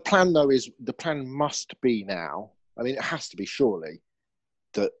 The plan, though, is the plan must be now. I mean, it has to be surely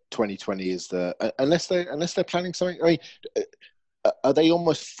that 2020 is the unless they're planning something. I mean, are they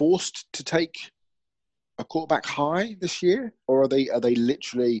almost forced to take a quarterback high this year, or are they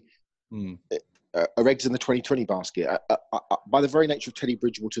literally are eggs in the 2020 basket? By the very nature of Teddy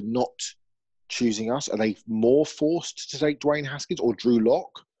Bridgewater not choosing us, are they more forced to take Dwayne Haskins or Drew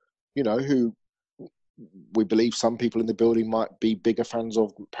Lock? You know, who we believe some people in the building might be bigger fans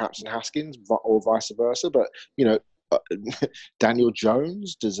of perhaps than Haskins, or vice versa. But you know, Daniel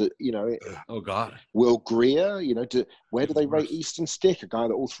Jones, does it? You know, oh God, Will Grier. You know, where do they rate Easton Stick? A guy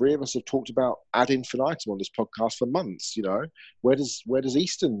that all three of us have talked about ad infinitum on this podcast for months. You know, where does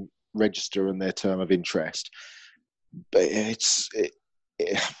Easton register in their term of interest? But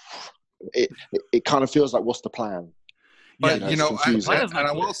it kind of feels like, what's the plan? But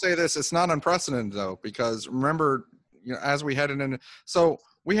I will say this: it's not unprecedented though, because remember, you know, as we headed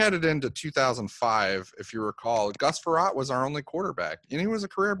into 2005, if you recall, Gus Frerotte was our only quarterback, and he was a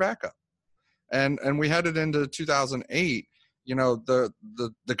career backup. And we headed into 2008. You know, the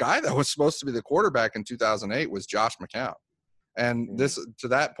guy that was supposed to be the quarterback in 2008 was Josh McCown. And to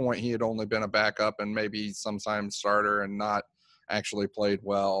that point, he had only been a backup and maybe sometimes starter and not actually played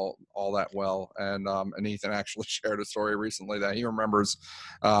all that well. And Ethan actually shared a story recently that he remembers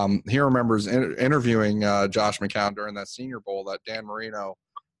interviewing Josh McCown during that Senior Bowl that Dan Marino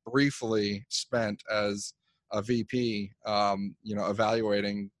briefly spent as a VP,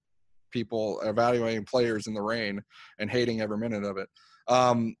 evaluating players in the rain and hating every minute of it.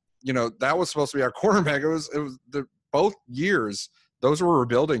 That was supposed to be our quarterback. It was both years. Those were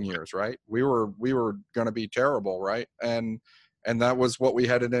rebuilding years, right? We were going to be terrible, right? And that was what we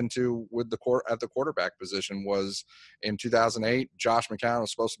headed into with at the quarterback position. Was in 2008, Josh McCown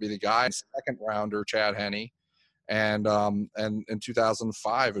was supposed to be the guy. Second rounder, Chad Henne, and in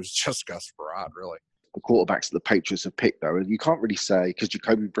 2005 it was just Gus Frerotte, really. The quarterbacks that the Patriots have picked, though, you can't really say, because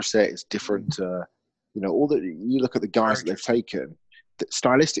Jacoby Brissett is different. You look at the guys that they've taken.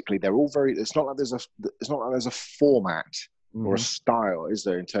 Stylistically, they're all very. It's not like there's a format or a style, is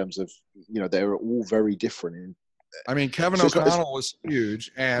there? In terms of they're all very different. Kevin O'Connell was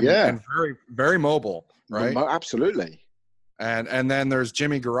huge and very, very mobile, right? Absolutely. And then there's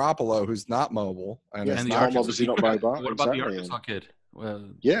Jimmy Garoppolo, who's not mobile, and obviously not mobile. What about the Arkansas kid? Well,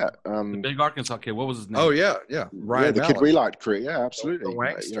 the big Arkansas kid. What was his name? Oh yeah, Ryan. The kid we liked, yeah, absolutely. The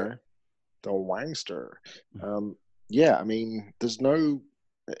Wangster. There's no.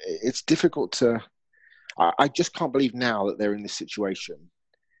 It's difficult to. I just can't believe now that they're in this situation.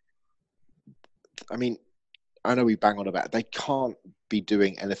 I know we bang on about it. They can't be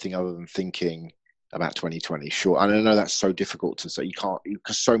doing anything other than thinking about 2020. Sure, and I know that's so difficult to say. You can't,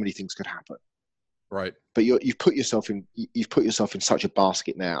 because so many things could happen. Right. But you've put yourself in such a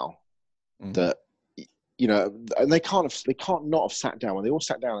basket now that and they can't not have sat down. When they all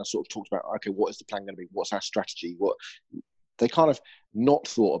sat down and sort of talked about, okay, what is the plan going to be? What's our strategy? What they kind of not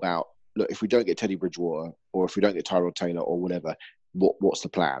thought about. Look, if we don't get Teddy Bridgewater, or if we don't get Tyrod Taylor, or whatever, what's the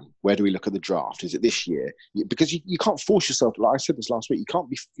plan? Where do we look at the draft? Is it this year? Because you can't force yourself. Like I said this last week,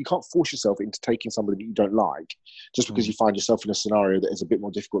 you can't force yourself into taking somebody that you don't like just because you find yourself in a scenario that is a bit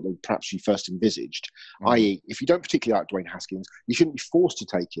more difficult than perhaps you first envisaged. I.e., if you don't particularly like Dwayne Haskins, you shouldn't be forced to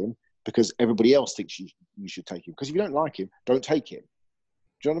take him because everybody else thinks you should take him. Because if you don't like him, don't take him.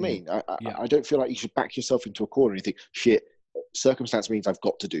 Do you know what I mean? I don't feel like you should back yourself into a corner and think, shit, circumstance means I've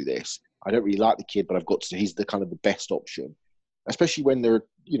got to do this. I don't really like the kid, but I've got to. He's the kind of the best option. Especially when they're,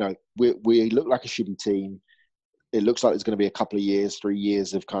 we look like a shitty team. It looks like there's going to be a couple of years, 3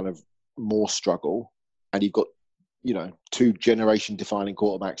 years of kind of more struggle. And you've got, 2 generation-defining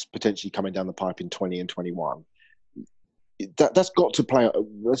quarterbacks potentially coming down the pipe in 20 and 21. That's got to play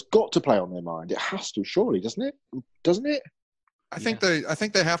on their mind. It has to, surely, doesn't it? Doesn't it? I think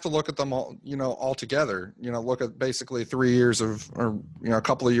they have to look at them all, all together. Look at basically 3 years or a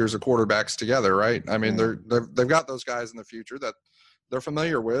couple of years of quarterbacks together, right? They've got those guys in the future that they're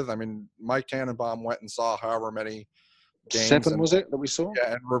familiar with. Mike Tannenbaum went and saw however many games. 7 was it that we saw?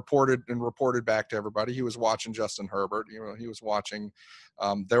 Yeah, and reported back to everybody. He was watching Justin Herbert. He was watching.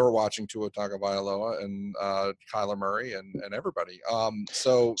 They were watching Tua Tagovailoa and Kyler Murray and everybody.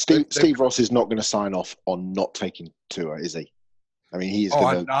 So Steve Ross is not going to sign off on not taking Tua, is he? He's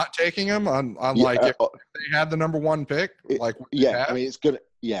going to... I'm not taking him on if they had the number 1 pick. It's good.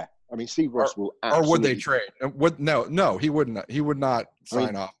 Yeah. Steve Ross will absolutely... Or would they trade? No, he would not. He would not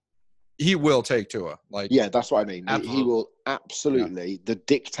sign off. He will take Tua. That's what I mean. Absolutely. He will absolutely... Yeah. The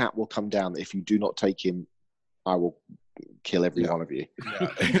diktat will come down that if you do not take him, I will kill every one of you.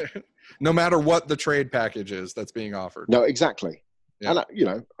 Yeah. No matter what the trade package is that's being offered. No, exactly. Yeah.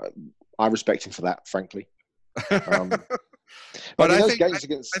 And, I respect him for that, frankly. But I think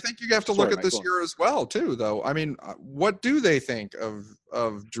you have to look at this year as well, too, though. What do they think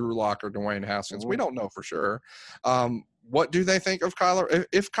of Drew Lock or Dwayne Haskins? We don't know for sure. What do they think of Kyler?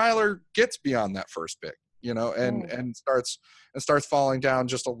 If Kyler gets beyond that first pick, and starts falling down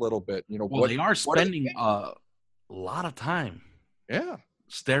just a little bit, they are spending a lot of time,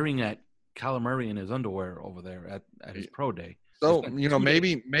 staring at Kyler Murray in his underwear over there at his pro day. So,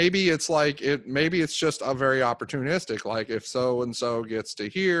 maybe it's maybe it's just a very opportunistic, like if so-and-so gets to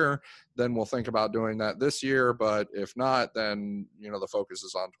here, then we'll think about doing that this year. But if not, then, the focus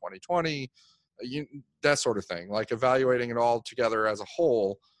is on 2020, that sort of thing, like evaluating it all together as a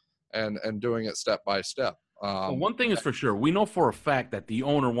whole and doing it step by step. One thing is for sure. We know for a fact that the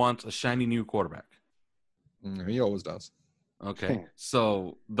owner wants a shiny new quarterback. He always does. Okay.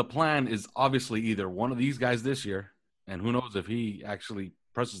 So the plan is obviously either one of these guys this year, and who knows if he actually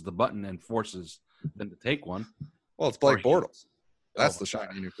presses the button and forces them to take one. Well, it's Blake Bortles. That's the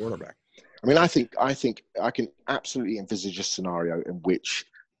shiny new quarterback. I think I can absolutely envisage a scenario in which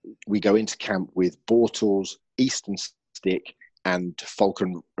we go into camp with Bortles, Easton Stick, and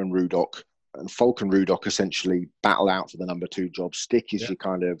Falcon and Rudock. And Falcon and Rudock essentially battle out for the number 2 job. Stick is your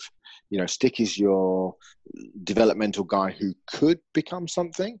kind of, Stick is your developmental guy who could become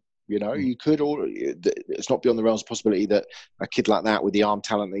something. You know, you could, or it's not beyond the realms of possibility that a kid like that with the arm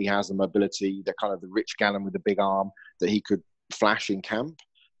talent that he has, the mobility, the kind of the Rich Gannon with the big arm, that he could flash in camp.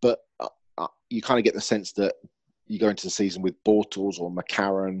 But you kind of get the sense that you go into the season with Bortles or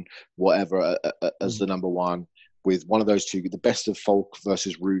McCarron, whatever, as the number one, with one of those two, the best of Falk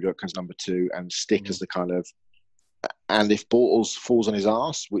versus Rudek as number two, and Stick as the kind of. And if Bortles falls on his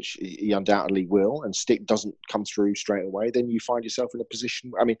ass, which he undoubtedly will, and Stick doesn't come through straight away, then you find yourself in a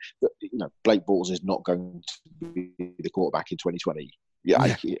position. I mean, you know, Blake Bortles is not going to be the quarterback in 2020.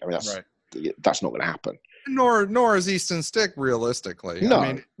 I mean, that's not going to happen. Nor is Easton Stick realistically. No,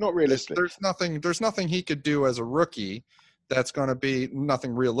 I mean, not realistic. There's nothing he could do as a rookie that's going to be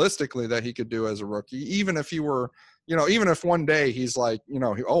nothing realistically that he could do as a rookie. Even if he were, you know, even if one day he's like, you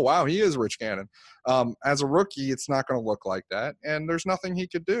know, oh wow, he is Rich Gannon. As a rookie, it's not going to look like that, and there's nothing he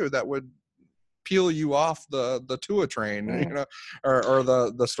could do that would peel you off the Tua train, you know, or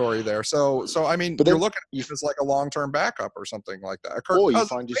the story there. So I mean, but you're looking at him as like a long-term backup or something like that. Or you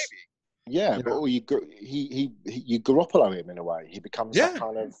find you Garoppolo him in a way. He becomes that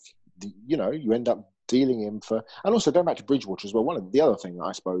kind of, you know, you end up dealing him for, and also going back to Bridgewater as well. One of the other thing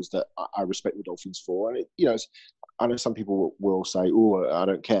I suppose that I respect the Dolphins for, and you know, I know some people will say, "Oh, I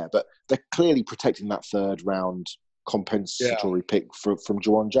don't care," but they're clearly protecting that third round compensatory pick from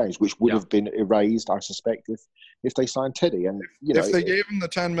Juwan James, which would have been erased, I suspect, if they signed Teddy. And you know, if they gave him the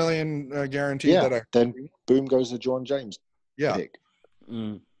 $10 million guarantee, then boom goes the Juwan James pick.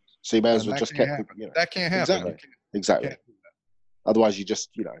 So you may as well just keep. You know, that can't happen. Exactly. Otherwise, you just,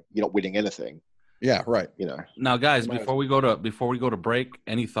 you know, you're not winning anything. Yeah, right. You know. Now, guys, before we go to break,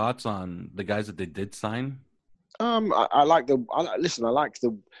 any thoughts on the guys that they did sign? I like the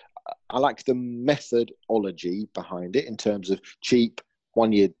methodology behind it in terms of cheap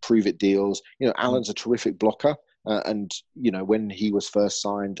 1 year prove it deals. You know, Allen's a terrific blocker. And, you know, when he was first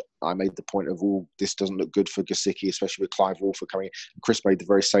signed, I made the point of, this doesn't look good for Gesicki, especially with Clive Walford coming in. Chris made the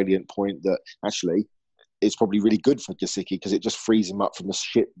very salient point that actually it's probably really good for Gesicki because it just frees him up from the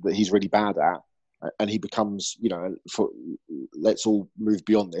shit that he's really bad at. And he becomes, you know, let's all move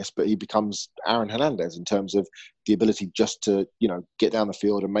beyond this, but he becomes Aaron Hernandez in terms of the ability just to, you know, get down the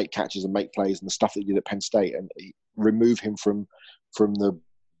field and make catches and make plays and the stuff that he did at Penn State, and remove him from the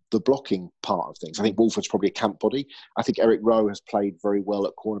blocking part of things. I think Wolford's probably a camp body. I think Eric Rowe has played very well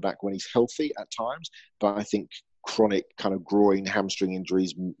at cornerback when he's healthy at times, but I think chronic kind of groin, hamstring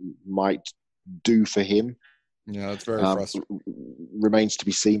injuries might do for him. Yeah, that's very frustrating. Remains to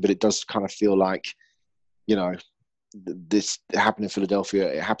be seen, but it does kind of feel like, you know, this happened in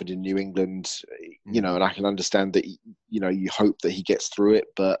Philadelphia, it happened in New England, you know, and I can understand that, you know, you hope that he gets through it,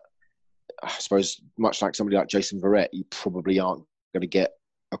 but I suppose much like somebody like Jason Verrett, you probably aren't going to get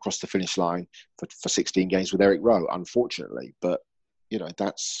across the finish line for 16 games with Eric Rowe, unfortunately. But, you know,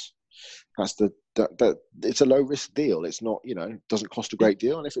 that's it's a low risk deal. It's not, you know, doesn't cost a great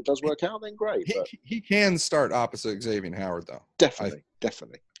deal, and if it does work out, then great. But he can start opposite Xavier Howard, though. Definitely.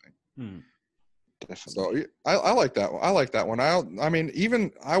 So I like that one. I like that one. I mean,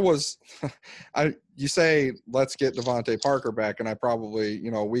 even I was, you say let's get Devontae Parker back, and I probably,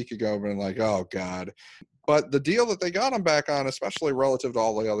 you know, a week ago been like, oh God. But the deal that they got him back on, especially relative to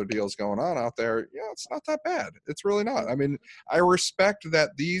all the other deals going on out there, yeah, it's not that bad. It's really not. I mean, I respect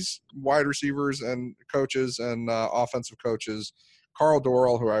that these wide receivers and coaches and offensive coaches, Carl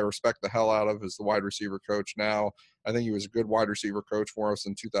Dorrell, who I respect the hell out of, is the wide receiver coach now. I think he was a good wide receiver coach for us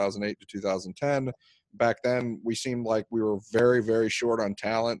in 2008 to 2010. Back then, we seemed like we were very, very short on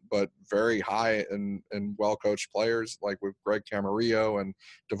talent, but very high in well-coached players, like with Greg Camarillo and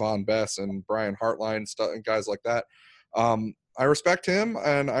Devon Bess and Brian Hartline and guys like that. I respect him,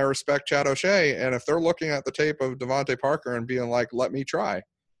 and I respect Chad O'Shea. And if they're looking at the tape of Devontae Parker and being like, let me try,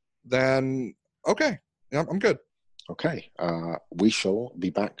 then okay, yeah, I'm good. Okay, we shall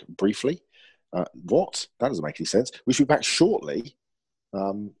be back briefly. What? That doesn't make any sense. We should be back shortly,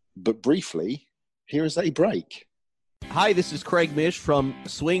 but briefly, here is a break. Hi, this is Craig Mish from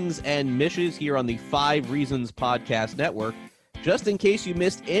Swings and Mishes here on the 5 Reasons Podcast Network. Just in case you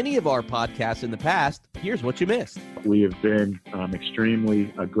missed any of our podcasts in the past, here's what you missed. We have been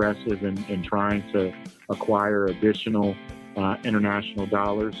extremely aggressive in trying to acquire additional international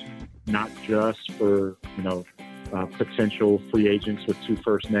dollars, not just for, you know, potential free agents with 2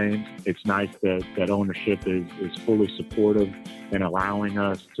 first names. It's nice that ownership is fully supportive and allowing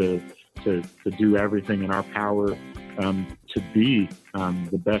us to do everything in our power to be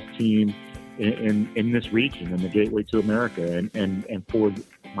the best team in this region, in the gateway to America, and for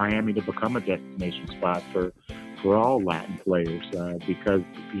Miami to become a destination spot for all Latin players, because,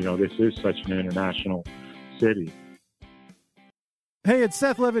 you know, this is such an international city. Hey, it's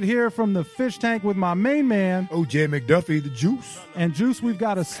Seth Levitt here from the Fish Tank with my main man, OJ McDuffie, the Juice. And Juice, we've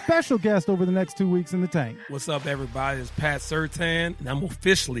got a special guest over the next 2 weeks in the tank. What's up, everybody? It's Pat Surtain, and I'm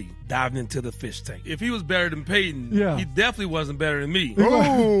officially diving into the Fish Tank. If he was better than Peyton, he definitely wasn't better than me.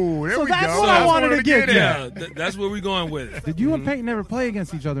 Oh, there so we that's go. what I wanted to get at. Yeah, that's where we're going with it. Did you and Peyton ever play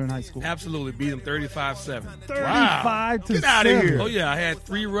against each other in high school? Absolutely. Beat him 35-7. 35 to 7. Get out of here. Oh, yeah. I had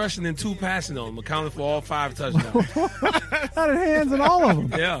 3 rushing and 2 passing on him, accounted for all 5 touchdowns. Had hands in all of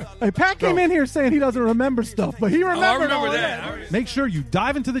them. Yeah. Hey, Pat came in here saying he doesn't remember stuff, but he remembered I remember all that. Make sure you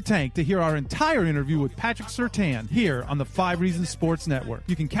dive into the tank to hear our entire interview with Patrick Surtain here on the 5 Reasons Sports Network.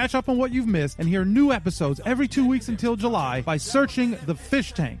 You can catch up on what you've missed and hear new episodes every 2 weeks until July by searching The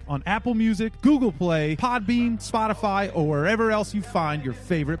Fish Tank on Apple Music, Google Play, Podbean, Spotify, or wherever else you find your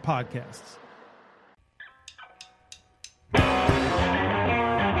favorite podcasts.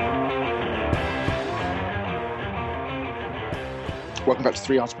 Welcome back to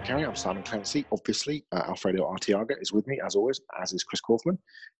 3 Yards Per Carry. I'm Simon Clancy. Obviously, Alfredo Arteaga is with me, as always, as is Chris Kaufman.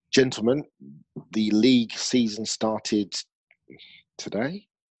 Gentlemen, the league season started today.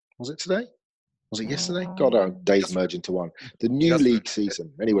 Was it today? Was it yesterday? God, days merge into one. The new league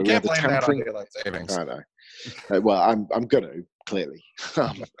season. Anyway, we have the tampering. I know. Well, I'm going to, clearly.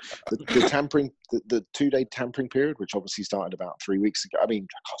 The tampering, the 2-day tampering period, which obviously started about 3 weeks ago. I mean,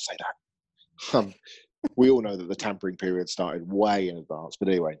 I can't say that. We all know that the tampering period started way in advance, but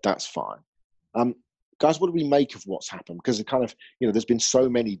anyway, that's fine. Guys, what do we make of what's happened? Because it kind of, there's been so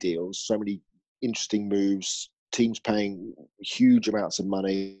many deals, so many interesting moves, teams paying huge amounts of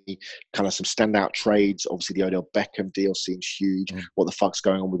money, kind of some standout trades. Obviously, the Odell Beckham deal seems huge. What the fuck's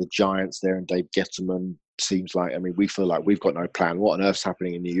going on with the Giants there and Dave Gettleman seems like, we feel like we've got no plan. What on earth's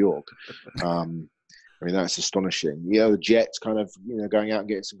happening in New York? That's astonishing. The Jets kind of, going out and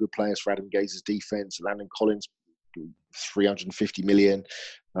getting some good players for Adam Gaze's defense. Landon Collins, $350 million.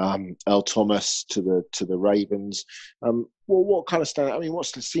 Earl Thomas to the Ravens. What kind of stand out? What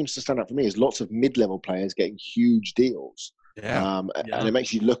seems to stand out for me is lots of mid-level players getting huge deals. And it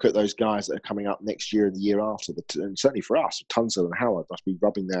makes you look at those guys that are coming up next year and the year after. And certainly for us, Tunsil and Howard must be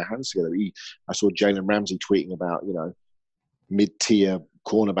rubbing their hands together. I saw Jalen Ramsey tweeting about, mid-tier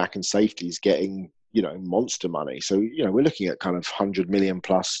cornerback and safeties getting, monster money. So, we're looking at kind of 100 million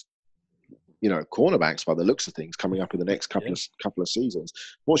plus, cornerbacks by the looks of things coming up in the next couple of seasons.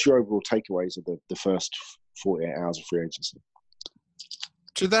 What's your overall takeaways of the first 48 hours of free agency?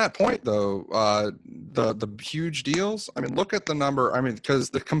 To that point, though, the huge deals, look at the number. Because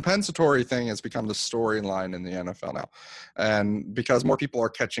the compensatory thing has become the storyline in the NFL now. And because more people are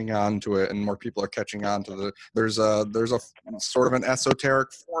catching on to it and more people are catching on to there's a sort of an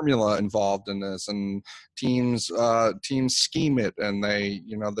esoteric formula involved in this, and teams scheme it, and they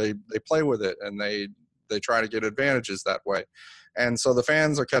play with it, and they try to get advantages that way. And so the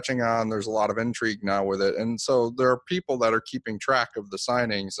fans are catching on. There's a lot of intrigue now with it. And so there are people that are keeping track of the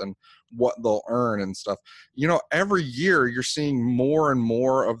signings and what they'll earn and stuff. Every year you're seeing more and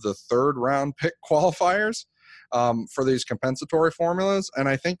more of the 3rd round pick qualifiers for these compensatory formulas. And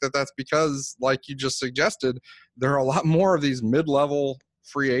I think that's because, like you just suggested, there are a lot more of these mid-level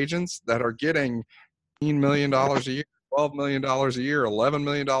free agents that are getting $15 million a year. $12 million a year, $11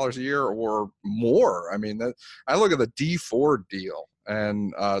 million a year, or more. I look at the Dee Ford deal,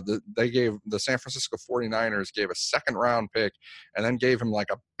 and the San Francisco 49ers gave a 2nd round pick and then gave him like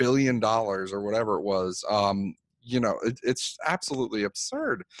 $1 billion or whatever it was. It's absolutely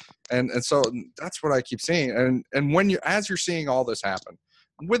absurd. And so that's what I keep seeing. And as you're seeing all this happen,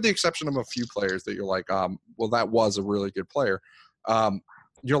 with the exception of a few players that you're like, well, that was a really good player.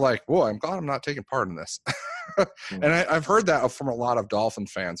 You're like, whoa, I'm glad I'm not taking part in this. And I've heard that from a lot of Dolphin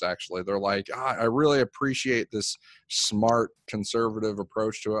fans, actually. They're like, I really appreciate this smart, conservative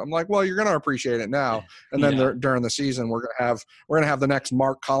approach to it. I'm like, well, you're going to appreciate it now. And then during the season, we're going to have the next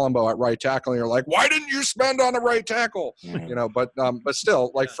Mark Colombo at right tackle. And you're like, why didn't you spend on a right tackle? But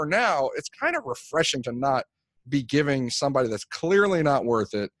still, like, for now, it's kind of refreshing to not be giving somebody that's clearly not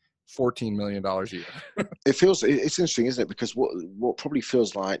worth it $14 million a year. It's interesting, isn't it? Because what probably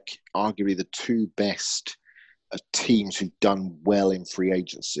feels like arguably the 2 best teams who've done well in free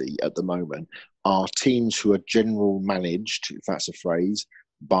agency at the moment are teams who are general managed, if that's a phrase,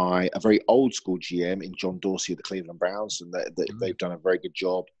 by a very old school GM in John Dorsey of the Cleveland Browns, and they've done a very good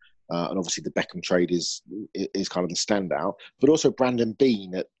job. And obviously the Beckham trade is kind of the standout, but also Brandon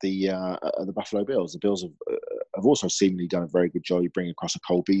Beane at the Buffalo Bills. The Bills have also seemingly done a very good job. You bring across a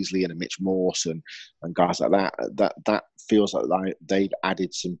Cole Beasley and a Mitch Morse and guys like that. That feels like they've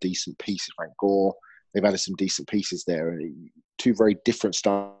added some decent pieces. Frank Gore, they've added some decent pieces there. And two very different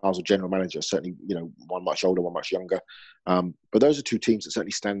styles of general manager. Certainly, one much older, one much younger. But those are two teams that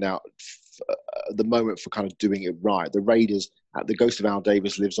certainly stand out at the moment for kind of doing it right. The Raiders, the ghost of Al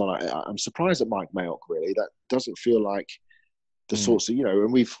Davis lives on. I'm surprised at Mike Mayock, really. That doesn't feel like the sorts of,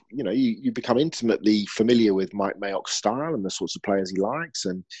 and we've, you become intimately familiar with Mike Mayock's style and the sorts of players he likes,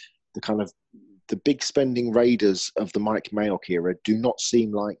 and the kind of the big spending Raiders of the Mike Mayock era do not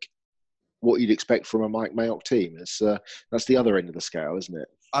seem like what you'd expect from a Mike Mayock team. That's the other end of the scale, isn't it?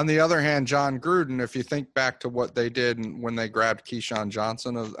 On the other hand, John Gruden, if you think back to what they did when they grabbed Keyshawn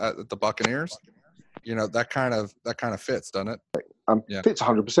Johnson at the Buccaneers, that kind of fits, doesn't it? Fits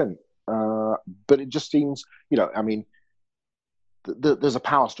 100%. But it just seems, there's a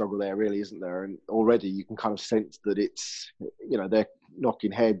power struggle there, really, isn't there? And already you can kind of sense that it's, they're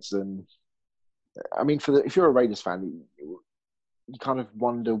knocking heads. And I mean, if you're a Raiders fan, you kind of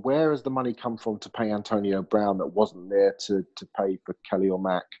wonder, where has the money come from to pay Antonio Brown that wasn't there to pay for Kelly or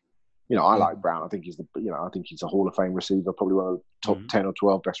Mack? I like Brown. I think he's a Hall of Fame receiver, probably one of the top 10 or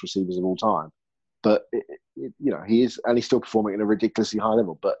 12 best receivers of all time. But he is, and he's still performing at a ridiculously high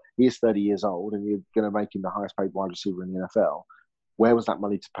level. But he is 30 years old, and you're going to make him the highest paid wide receiver in the NFL. Where was that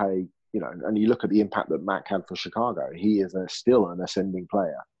money to pay? And you look at the impact that Mack had for Chicago. He is still an ascending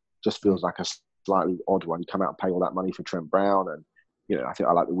player. Just feels like a slightly odd one. You come out and pay all that money for Trent Brown, and I think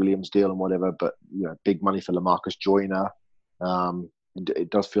I like the Williams deal and whatever, but big money for LaMarcus Joyner. It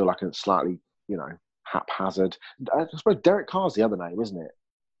does feel like a slightly haphazard. I suppose Derek Carr's the other name, isn't it?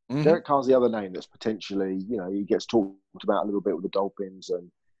 Mm-hmm. Derek Carr's the other name that's potentially he gets talked about a little bit with the Dolphins, and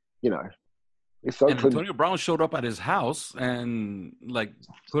if Oakland... And Antonio Brown showed up at his house and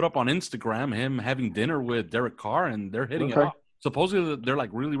put up on Instagram him having dinner with Derek Carr, and they're hitting it off. Supposedly they're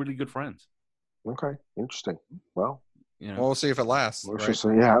really, really good friends. Okay, interesting. Well, we'll see if it lasts.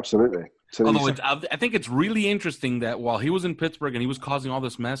 Right? Yeah, absolutely. So although I think it's really interesting that while he was in Pittsburgh and he was causing all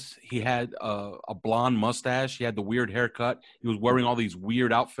this mess, he had a blonde mustache. He had the weird haircut. He was wearing all these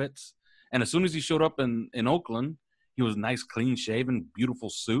weird outfits. And as soon as he showed up in Oakland, he was nice, clean shaven, beautiful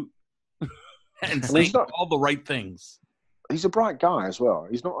suit, and saying all the right things. He's a bright guy as well.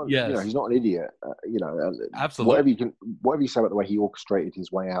 He's not. Yes. He's not an idiot. Absolutely. Whatever you say about the way he orchestrated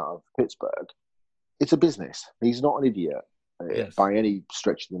his way out of Pittsburgh, it's a business. He's not an idiot by any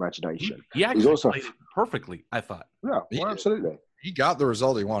stretch of the imagination. He actually played it perfectly, I thought. Yeah, absolutely. He got the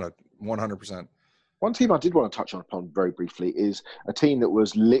result he wanted, 100%. One team I did want to touch upon very briefly is a team that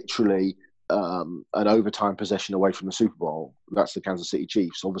was literally an overtime possession away from the Super Bowl. That's the Kansas City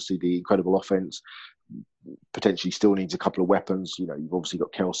Chiefs. Obviously, the incredible offense potentially still needs a couple of weapons. You've obviously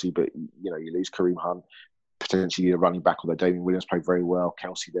got Kelsey, but you lose Kareem Hunt. Potentially a running back, although Damien Williams played very well.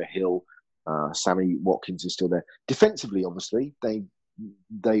 Kelsey, their Hill. Sammy Watkins is still there. Defensively, obviously, they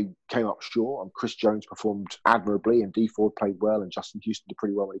came up short. Chris Jones performed admirably, and Dee Ford played well, and Justin Houston did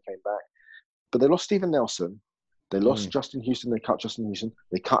pretty well when he came back. But they lost Steven Nelson. They lost Justin Houston. They cut Justin Houston.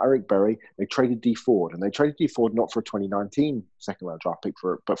 They cut Eric Berry. They traded Dee Ford, and they traded Dee Ford not for a 2019 second-round draft pick,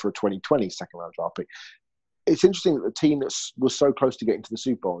 but for a 2020 second-round draft pick. It's interesting that the team that was so close to getting to the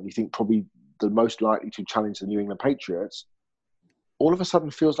Super Bowl, and you think probably the most likely to challenge the New England Patriots, all of a sudden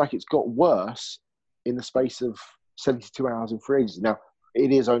feels like it's got worse in the space of 72 hours in free agency. Now,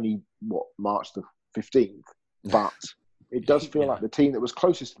 it is only, March the 15th, but it does feel like the team that was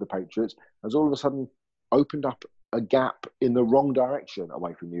closest to the Patriots has all of a sudden opened up a gap in the wrong direction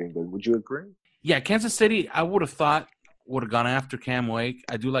away from New England. Would you agree? Yeah, Kansas City, I would have thought, would have gone after Cam Wake.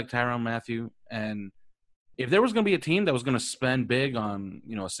 I do like Tyrann Mathieu. And if there was going to be a team that was going to spend big on,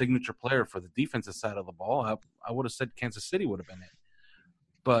 a signature player for the defensive side of the ball, I would have said Kansas City would have been it.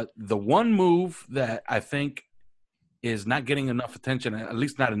 But the one move that I think is not getting enough attention, at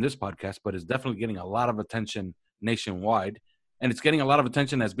least not in this podcast, but is definitely getting a lot of attention nationwide, and it's getting a lot of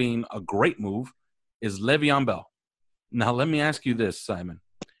attention as being a great move, is Le'Veon Bell. Now, let me ask you this, Simon.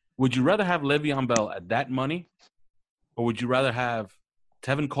 Would you rather have Le'Veon Bell at that money, or would you rather have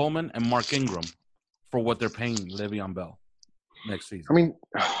Tevin Coleman and Mark Ingram for what they're paying Le'Veon Bell next season? I mean,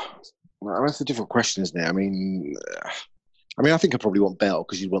 that's a different question, isn't it? I mean, I think I probably want Bell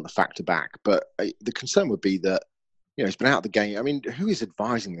because you'd want the factor back. But the concern would be that, he's been out of the game. I mean, who is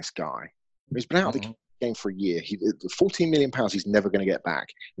advising this guy? He's been out of the game for a year. £14 million he's never going to get back.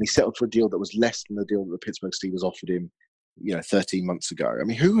 And he settled for a deal that was less than the deal that the Pittsburgh Steelers offered him, 13 months ago. I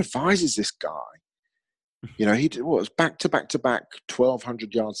mean, who advises this guy? He was back-to-back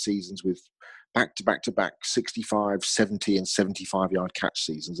 1,200-yard seasons with back-to-back 65, 70, and 75-yard catch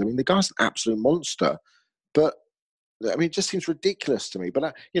seasons. I mean, the guy's an absolute monster. But, it just seems ridiculous to me.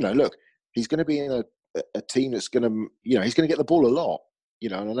 But, look, he's going to be in a team that's going to, he's going to get the ball a lot.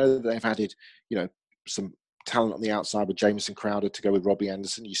 And I know that they've added, some talent on the outside with Jamison Crowder to go with Robbie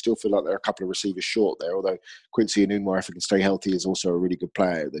Anderson. You still feel like there are a couple of receivers short there, although Quincy Enunwa, if he can stay healthy, is also a really good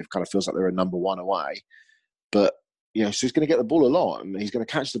player. It kind of feels like they're a number one away. But, so he's going to get the ball a lot, and he's going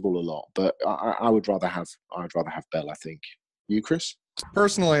to catch the ball a lot. But I would rather have Bell, I think. You, Chris?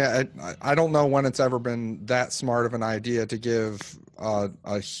 Personally, I don't know when it's ever been that smart of an idea to give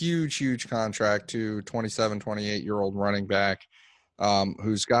a huge contract to 27, 28-year-old running back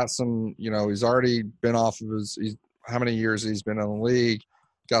who's got some, he's already been off of how many years he's been in the league,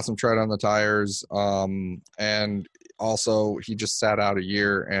 got some tread on the tires, and also he just sat out a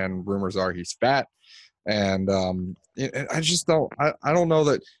year, and rumors are he's fat. And I just don't know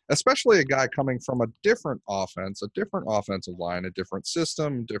that, especially a guy coming from a different offense, a different offensive line, a different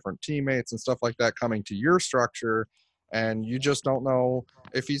system, different teammates and stuff like that coming to your structure, and you just don't know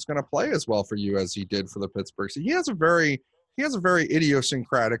if he's going to play as well for you as he did for the Pittsburgh. So he has a very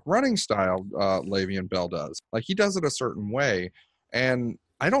idiosyncratic running style, Le'Veon Bell does. Like, he does it a certain way, and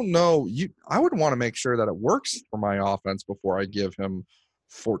I don't know. I would want to make sure that it works for my offense before I give him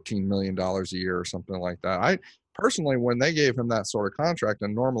 $14 million a year or something like that. I personally, when they gave him that sort of contract,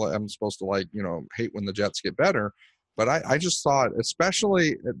 and normally I'm supposed to hate when the Jets get better, but I just thought,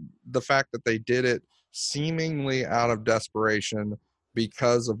 especially the fact that they did it seemingly out of desperation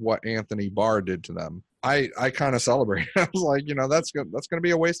because of what Anthony Barr did to them. I kind of celebrated. I was like, that's going to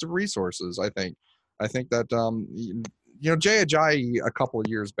be a waste of resources. I think that Jay Ajayi a couple of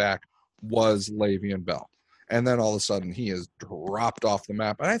years back was Le'Veon Bell. And then all of a sudden he has dropped off the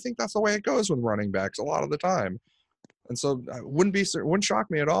map. And I think that's the way it goes with running backs a lot of the time. And so it wouldn't shock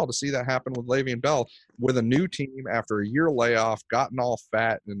me at all to see that happen with Le'Veon Bell with a new team after a year layoff, gotten all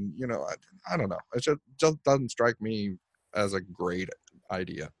fat. And, I don't know. It just doesn't strike me as a great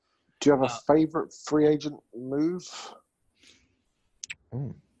idea. Do you have a favorite free agent move?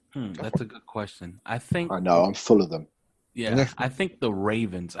 That's a good question. I know, I'm full of them. Yeah, I think the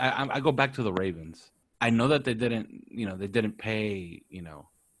Ravens. I go back to the Ravens. I know that they didn't pay,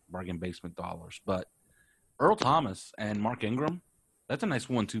 bargain basement dollars, but Earl Thomas and Mark Ingram, that's a nice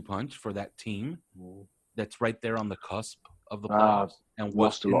 1-2 punch for that team that's right there on the cusp of the playoffs. And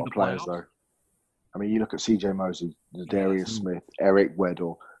lost a lot of players, though. I mean, you look at CJ Mosley, Darius Smith, Eric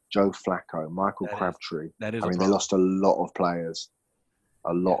Weddle, Joe Flacco, Michael Crabtree. They lost a lot of players.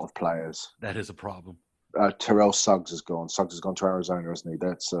 That is a problem. Terrell Suggs has gone. Suggs has gone to Arizona, hasn't he?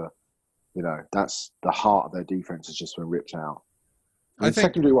 That's that's the heart of their defense has just been ripped out. I think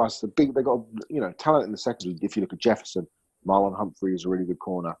secondary-wise, they got talent in the secondary. If you look at Jefferson, Marlon Humphrey is a really good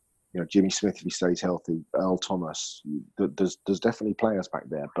corner. Jimmy Smith, if he stays healthy, Earl Thomas. There's definitely players back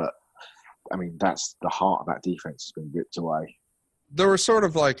there, but I mean that's the heart of that defense has been ripped away. There was sort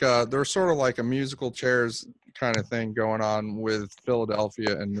of like a musical chairs kind of thing going on with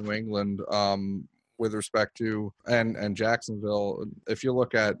Philadelphia and New England. With respect to and Jacksonville, if you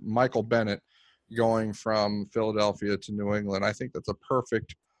look at Michael Bennett going from Philadelphia to New England, I think that's a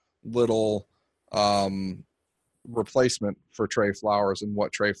perfect little replacement for Trey Flowers and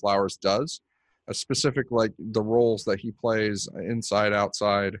what Trey Flowers does, a specific like the roles that he plays inside,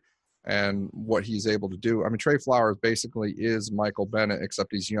 outside, and what he's able to do. I mean, Trey Flowers basically is Michael Bennett,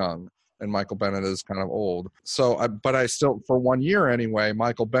 except he's young, and Michael Bennett is kind of old. So, but I still, for 1 year anyway,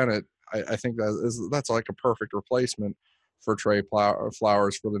 Michael Bennett, I think that's like a perfect replacement for Trey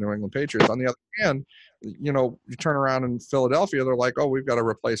Flowers for the New England Patriots. On the other hand, you turn around in Philadelphia, they're like, oh, we've got to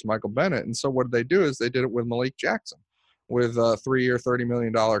replace Michael Bennett. And so what did they do is they did it with Malik Jackson with a 3-year, $30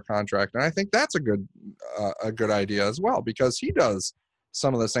 million contract. And I think that's a good idea as well, because he does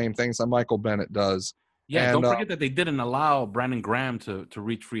some of the same things that Michael Bennett does. Yeah, and don't forget that they didn't allow Brandon Graham to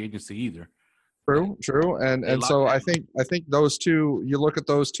reach free agency either. True. And so I think those two, you look at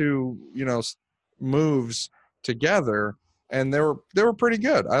those two, moves together, and they were pretty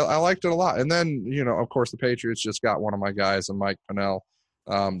good. I liked it a lot. And then, of course, the Patriots just got one of my guys, and Mike Pennell,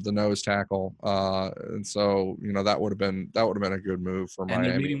 the nose tackle. And so, that would have been a good move for Miami.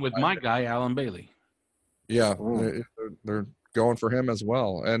 And they're meeting with my guy, Alan Bailey. Yeah, they're going for him as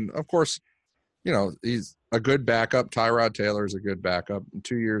well. And of course, he's a good backup. Tyrod Taylor is a good backup.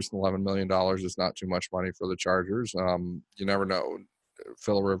 2 years and $11 million is not too much money for the Chargers. You never know.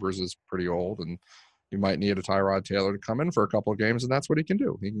 Phil Rivers is pretty old, and you might need a Tyrod Taylor to come in for a couple of games, and that's what he can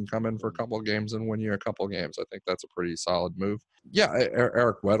do. He can come in for a couple of games and win you a couple of games. I think that's a pretty solid move. Yeah,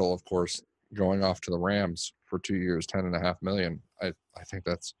 Eric Weddle, of course, going off to the Rams for 2 years, $10.5 million. I think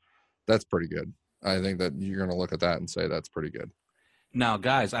that's pretty good. I think that you're going to look at that and say that's pretty good. Now,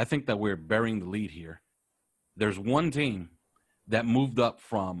 guys, I think that we're burying the lead here. There's one team that moved up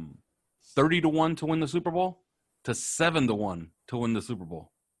from 30-1 to win the Super Bowl to 7-1 to win the Super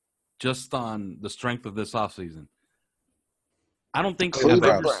Bowl. just on the strength of this offseason. I don't think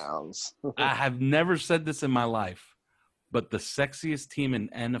I have never said this in my life, but the sexiest team in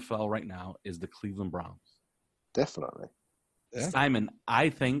NFL right now is the Cleveland Browns. Definitely. Yeah. Simon, I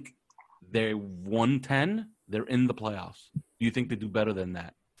think they're 110. They're in the playoffs. Do you think they do better than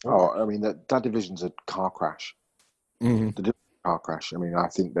that? Oh, I mean, that division's a car crash. Mm-hmm. The division's a car crash. I mean, I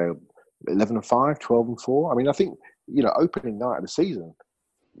think they're 11-5, 12-4. I mean, I think, you know, opening night of the season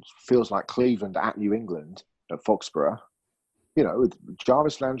feels like Cleveland at New England at Foxborough. You know, with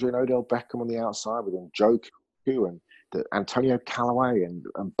Jarvis Landry and Odell Beckham on the outside, with Njoku and Antonio Callaway and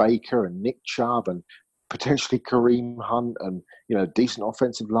Baker and Nick Chubb and potentially Kareem Hunt and, you know, decent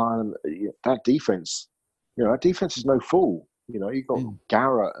offensive line. That defense, you know, that defense is no fool. You know, you've got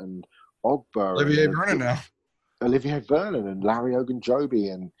Garrett and Ogba. Olivier Vernon now. Olivier Vernon and Larry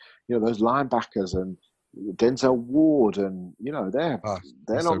Ogunjobi and, you know, those linebackers and Denzel Ward and, you know, they're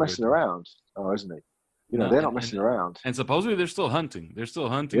not messing around. Oh, isn't he? You know, they're not messing around. And supposedly they're still hunting. They're still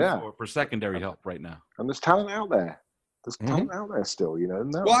hunting for secondary help right now. And there's talent out there. There's talent out there still, you know.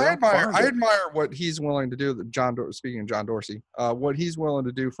 Well, I admire what he's willing to do. Speaking of John Dorsey, what he's willing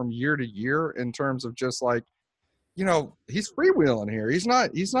to do from year to year in terms of just like, you know, he's freewheeling here. He's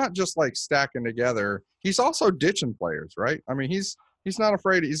not just like stacking together. He's also ditching players, right? I mean, he's not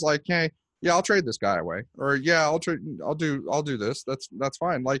afraid. He's like, hey, yeah, I'll trade this guy away, or yeah, I'll do this. That's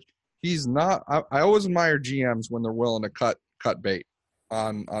fine. Like, he's not. I always admire GMs when they're willing to cut bait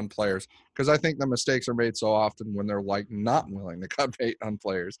on players, because I think the mistakes are made so often when they're like not willing to cut bait on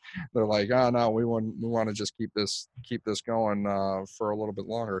players. They're like, oh no, we want to just keep this going for a little bit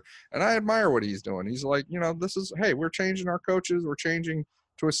longer. And I admire what he's doing. He's like, you know, we're changing our coaches. We're changing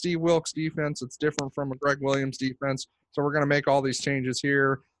to a Steve Wilkes defense. It's different from a Greg Williams defense. So we're going to make all these changes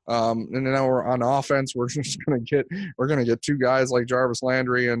here. And now we're on offense. We're going to get two guys like Jarvis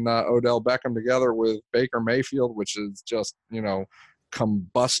Landry and Odell Beckham together with Baker Mayfield, which is just, you know,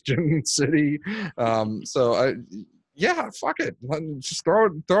 combustion city. Fuck it. Just throw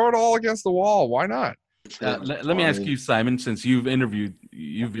it all against the wall. Why not? Let me ask you, Simon, since you've interviewed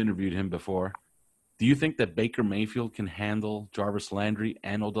him before. Do you think that Baker Mayfield can handle Jarvis Landry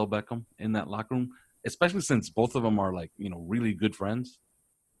and Odell Beckham in that locker room, especially since both of them are, like, you know, really good friends?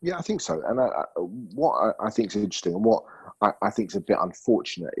 Yeah, I think so. And what I think is interesting and what I think is a bit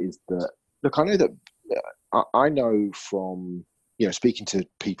unfortunate is that, look, I know that I know from, you know, speaking to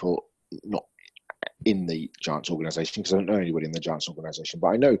people not in the Giants organization, because I don't know anybody in the Giants organization, but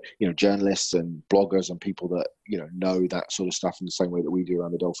I know, you know, journalists and bloggers and people that, you know that sort of stuff in the same way that we do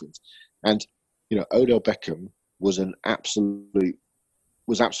around the Dolphins. And, you know, Odell Beckham was absolutely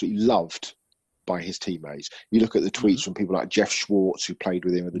loved by his teammates. You look at the tweets from people like Jeff Schwartz, who played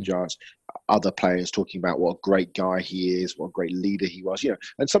with him at the Giants, other players talking about what a great guy he is, what a great leader he was, you know,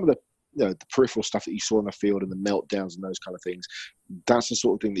 and some of the, you know, the peripheral stuff that you saw on the field and the meltdowns and those kind of things. That's the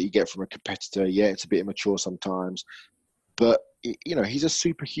sort of thing that you get from a competitor. Yeah, it's a bit immature sometimes, but, you know, he's a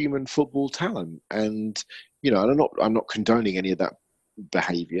superhuman football talent. And, you know, and I'm not condoning any of that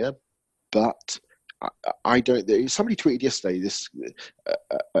behavior, but I don't. Somebody tweeted yesterday,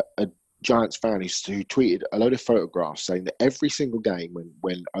 a Giants fan who tweeted a load of photographs saying that every single game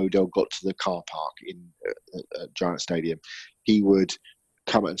when Odell got to the car park in Giant Stadium, he would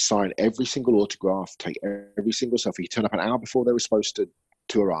come and sign every single autograph, take every single selfie. He turned up an hour before they were supposed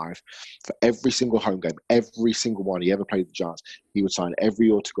to arrive for every single home game, every single one he ever played with the Giants. He would sign every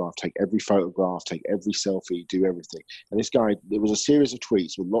autograph, take every photograph, take every selfie, do everything. And this guy, there was a series of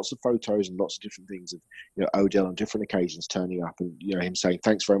tweets with lots of photos and lots of different things of, you know, Odell on different occasions turning up and, you know, him saying,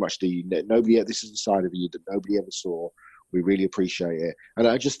 thanks very much to you. This is a side of you that nobody ever saw. We really appreciate it. And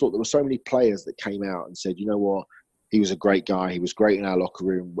I just thought there were so many players that came out and said, you know what, he was a great guy. He was great in our locker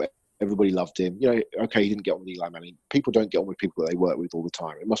room. Everybody loved him. You know, okay, he didn't get on with Eli Manning. People don't get on with people that they work with all the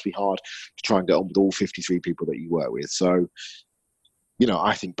time. It must be hard to try and get on with all 53 people that you work with. So, you know,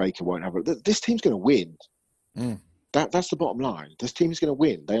 I think Baker won't have it. This team's going to win. That's the bottom line. This team is going to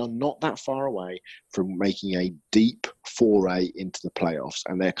win. They are not that far away from making a deep foray into the playoffs.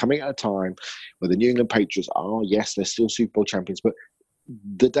 And they're coming at a time where the New England Patriots are, yes, they're still Super Bowl champions, but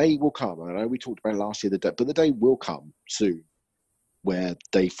the day will come. I know we talked about it last year, but the day will come soon where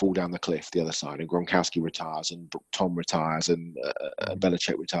they fall down the cliff the other side and Gronkowski retires and Tom retires and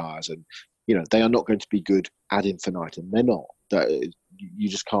Belichick retires. And, you know, they are not going to be good ad infinitum. They're not. You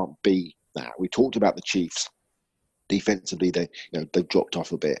just can't be that. We talked about the Chiefs. Defensively, they've dropped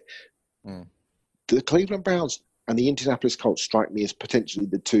off a bit. The Cleveland Browns and the Indianapolis Colts strike me as potentially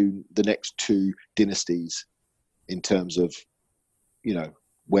the next two dynasties in terms of, you know,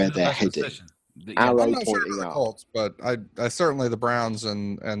 where they're headed. I'm not sure about the Colts, but I certainly the Browns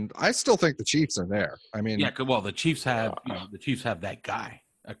and I still think the Chiefs are there. I mean, well, the Chiefs have that guy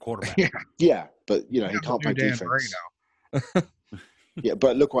at quarterback. Yeah, but he can't play defense. Yeah,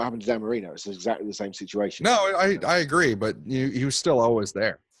 but look what happened to Dan Marino. It's exactly the same situation. No, I agree, but he was still always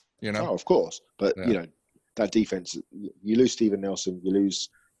there. Oh, of course, but that defense. You lose Steven Nelson, you lose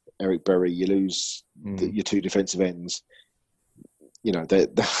Eric Berry, you lose your two defensive ends. You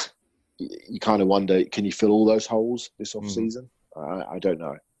kind of wonder, can you fill all those holes this off season? I don't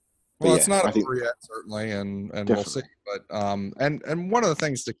know. Well, it's not over yet, certainly, and we'll see. But and one of the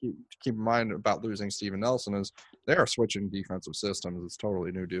things to keep in mind about losing Steven Nelson is they are switching defensive systems. It's a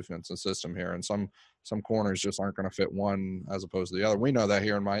totally new defensive system here, and some corners just aren't going to fit one as opposed to the other. We know that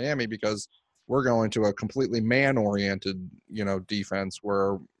here in Miami because we're going to a completely man-oriented, defense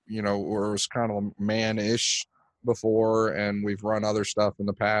where where it was kind of man-ish before, and we've run other stuff in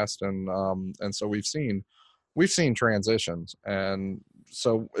the past, and so we've seen transitions, and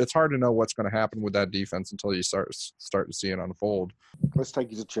so it's hard to know what's going to happen with that defense until you start to see it unfold. Let's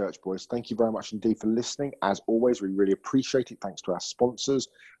take you to church, boys. Thank you very much indeed for listening. As always, we really appreciate it. Thanks to our sponsors.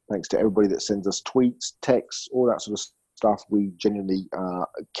 Thanks to everybody that sends us tweets, texts, all that sort of stuff. We genuinely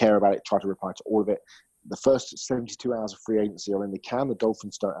care about it, try to reply to all of it. The first 72 hours of free agency are in the can. The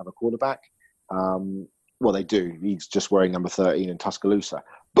Dolphins don't have a quarterback. Well, they do. He's just wearing number 13 in Tuscaloosa.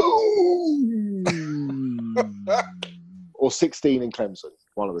 Boom! Or 16 in Clemson,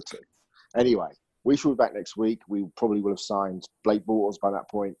 one of the two. Anyway, we shall be back next week. We probably will have signed Blake Bortles by that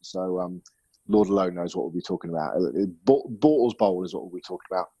point. So Lord alone knows what we'll be talking about. Bortles Bowl is what we'll be talking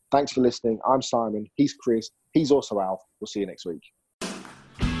about. Thanks for listening. I'm Simon. He's Chris. He's also Alf. We'll see you next week.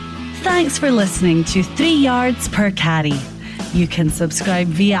 Thanks for listening to 3 Yards Per Carry. You can subscribe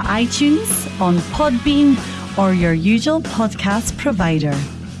via iTunes, on Podbean, or your usual podcast provider.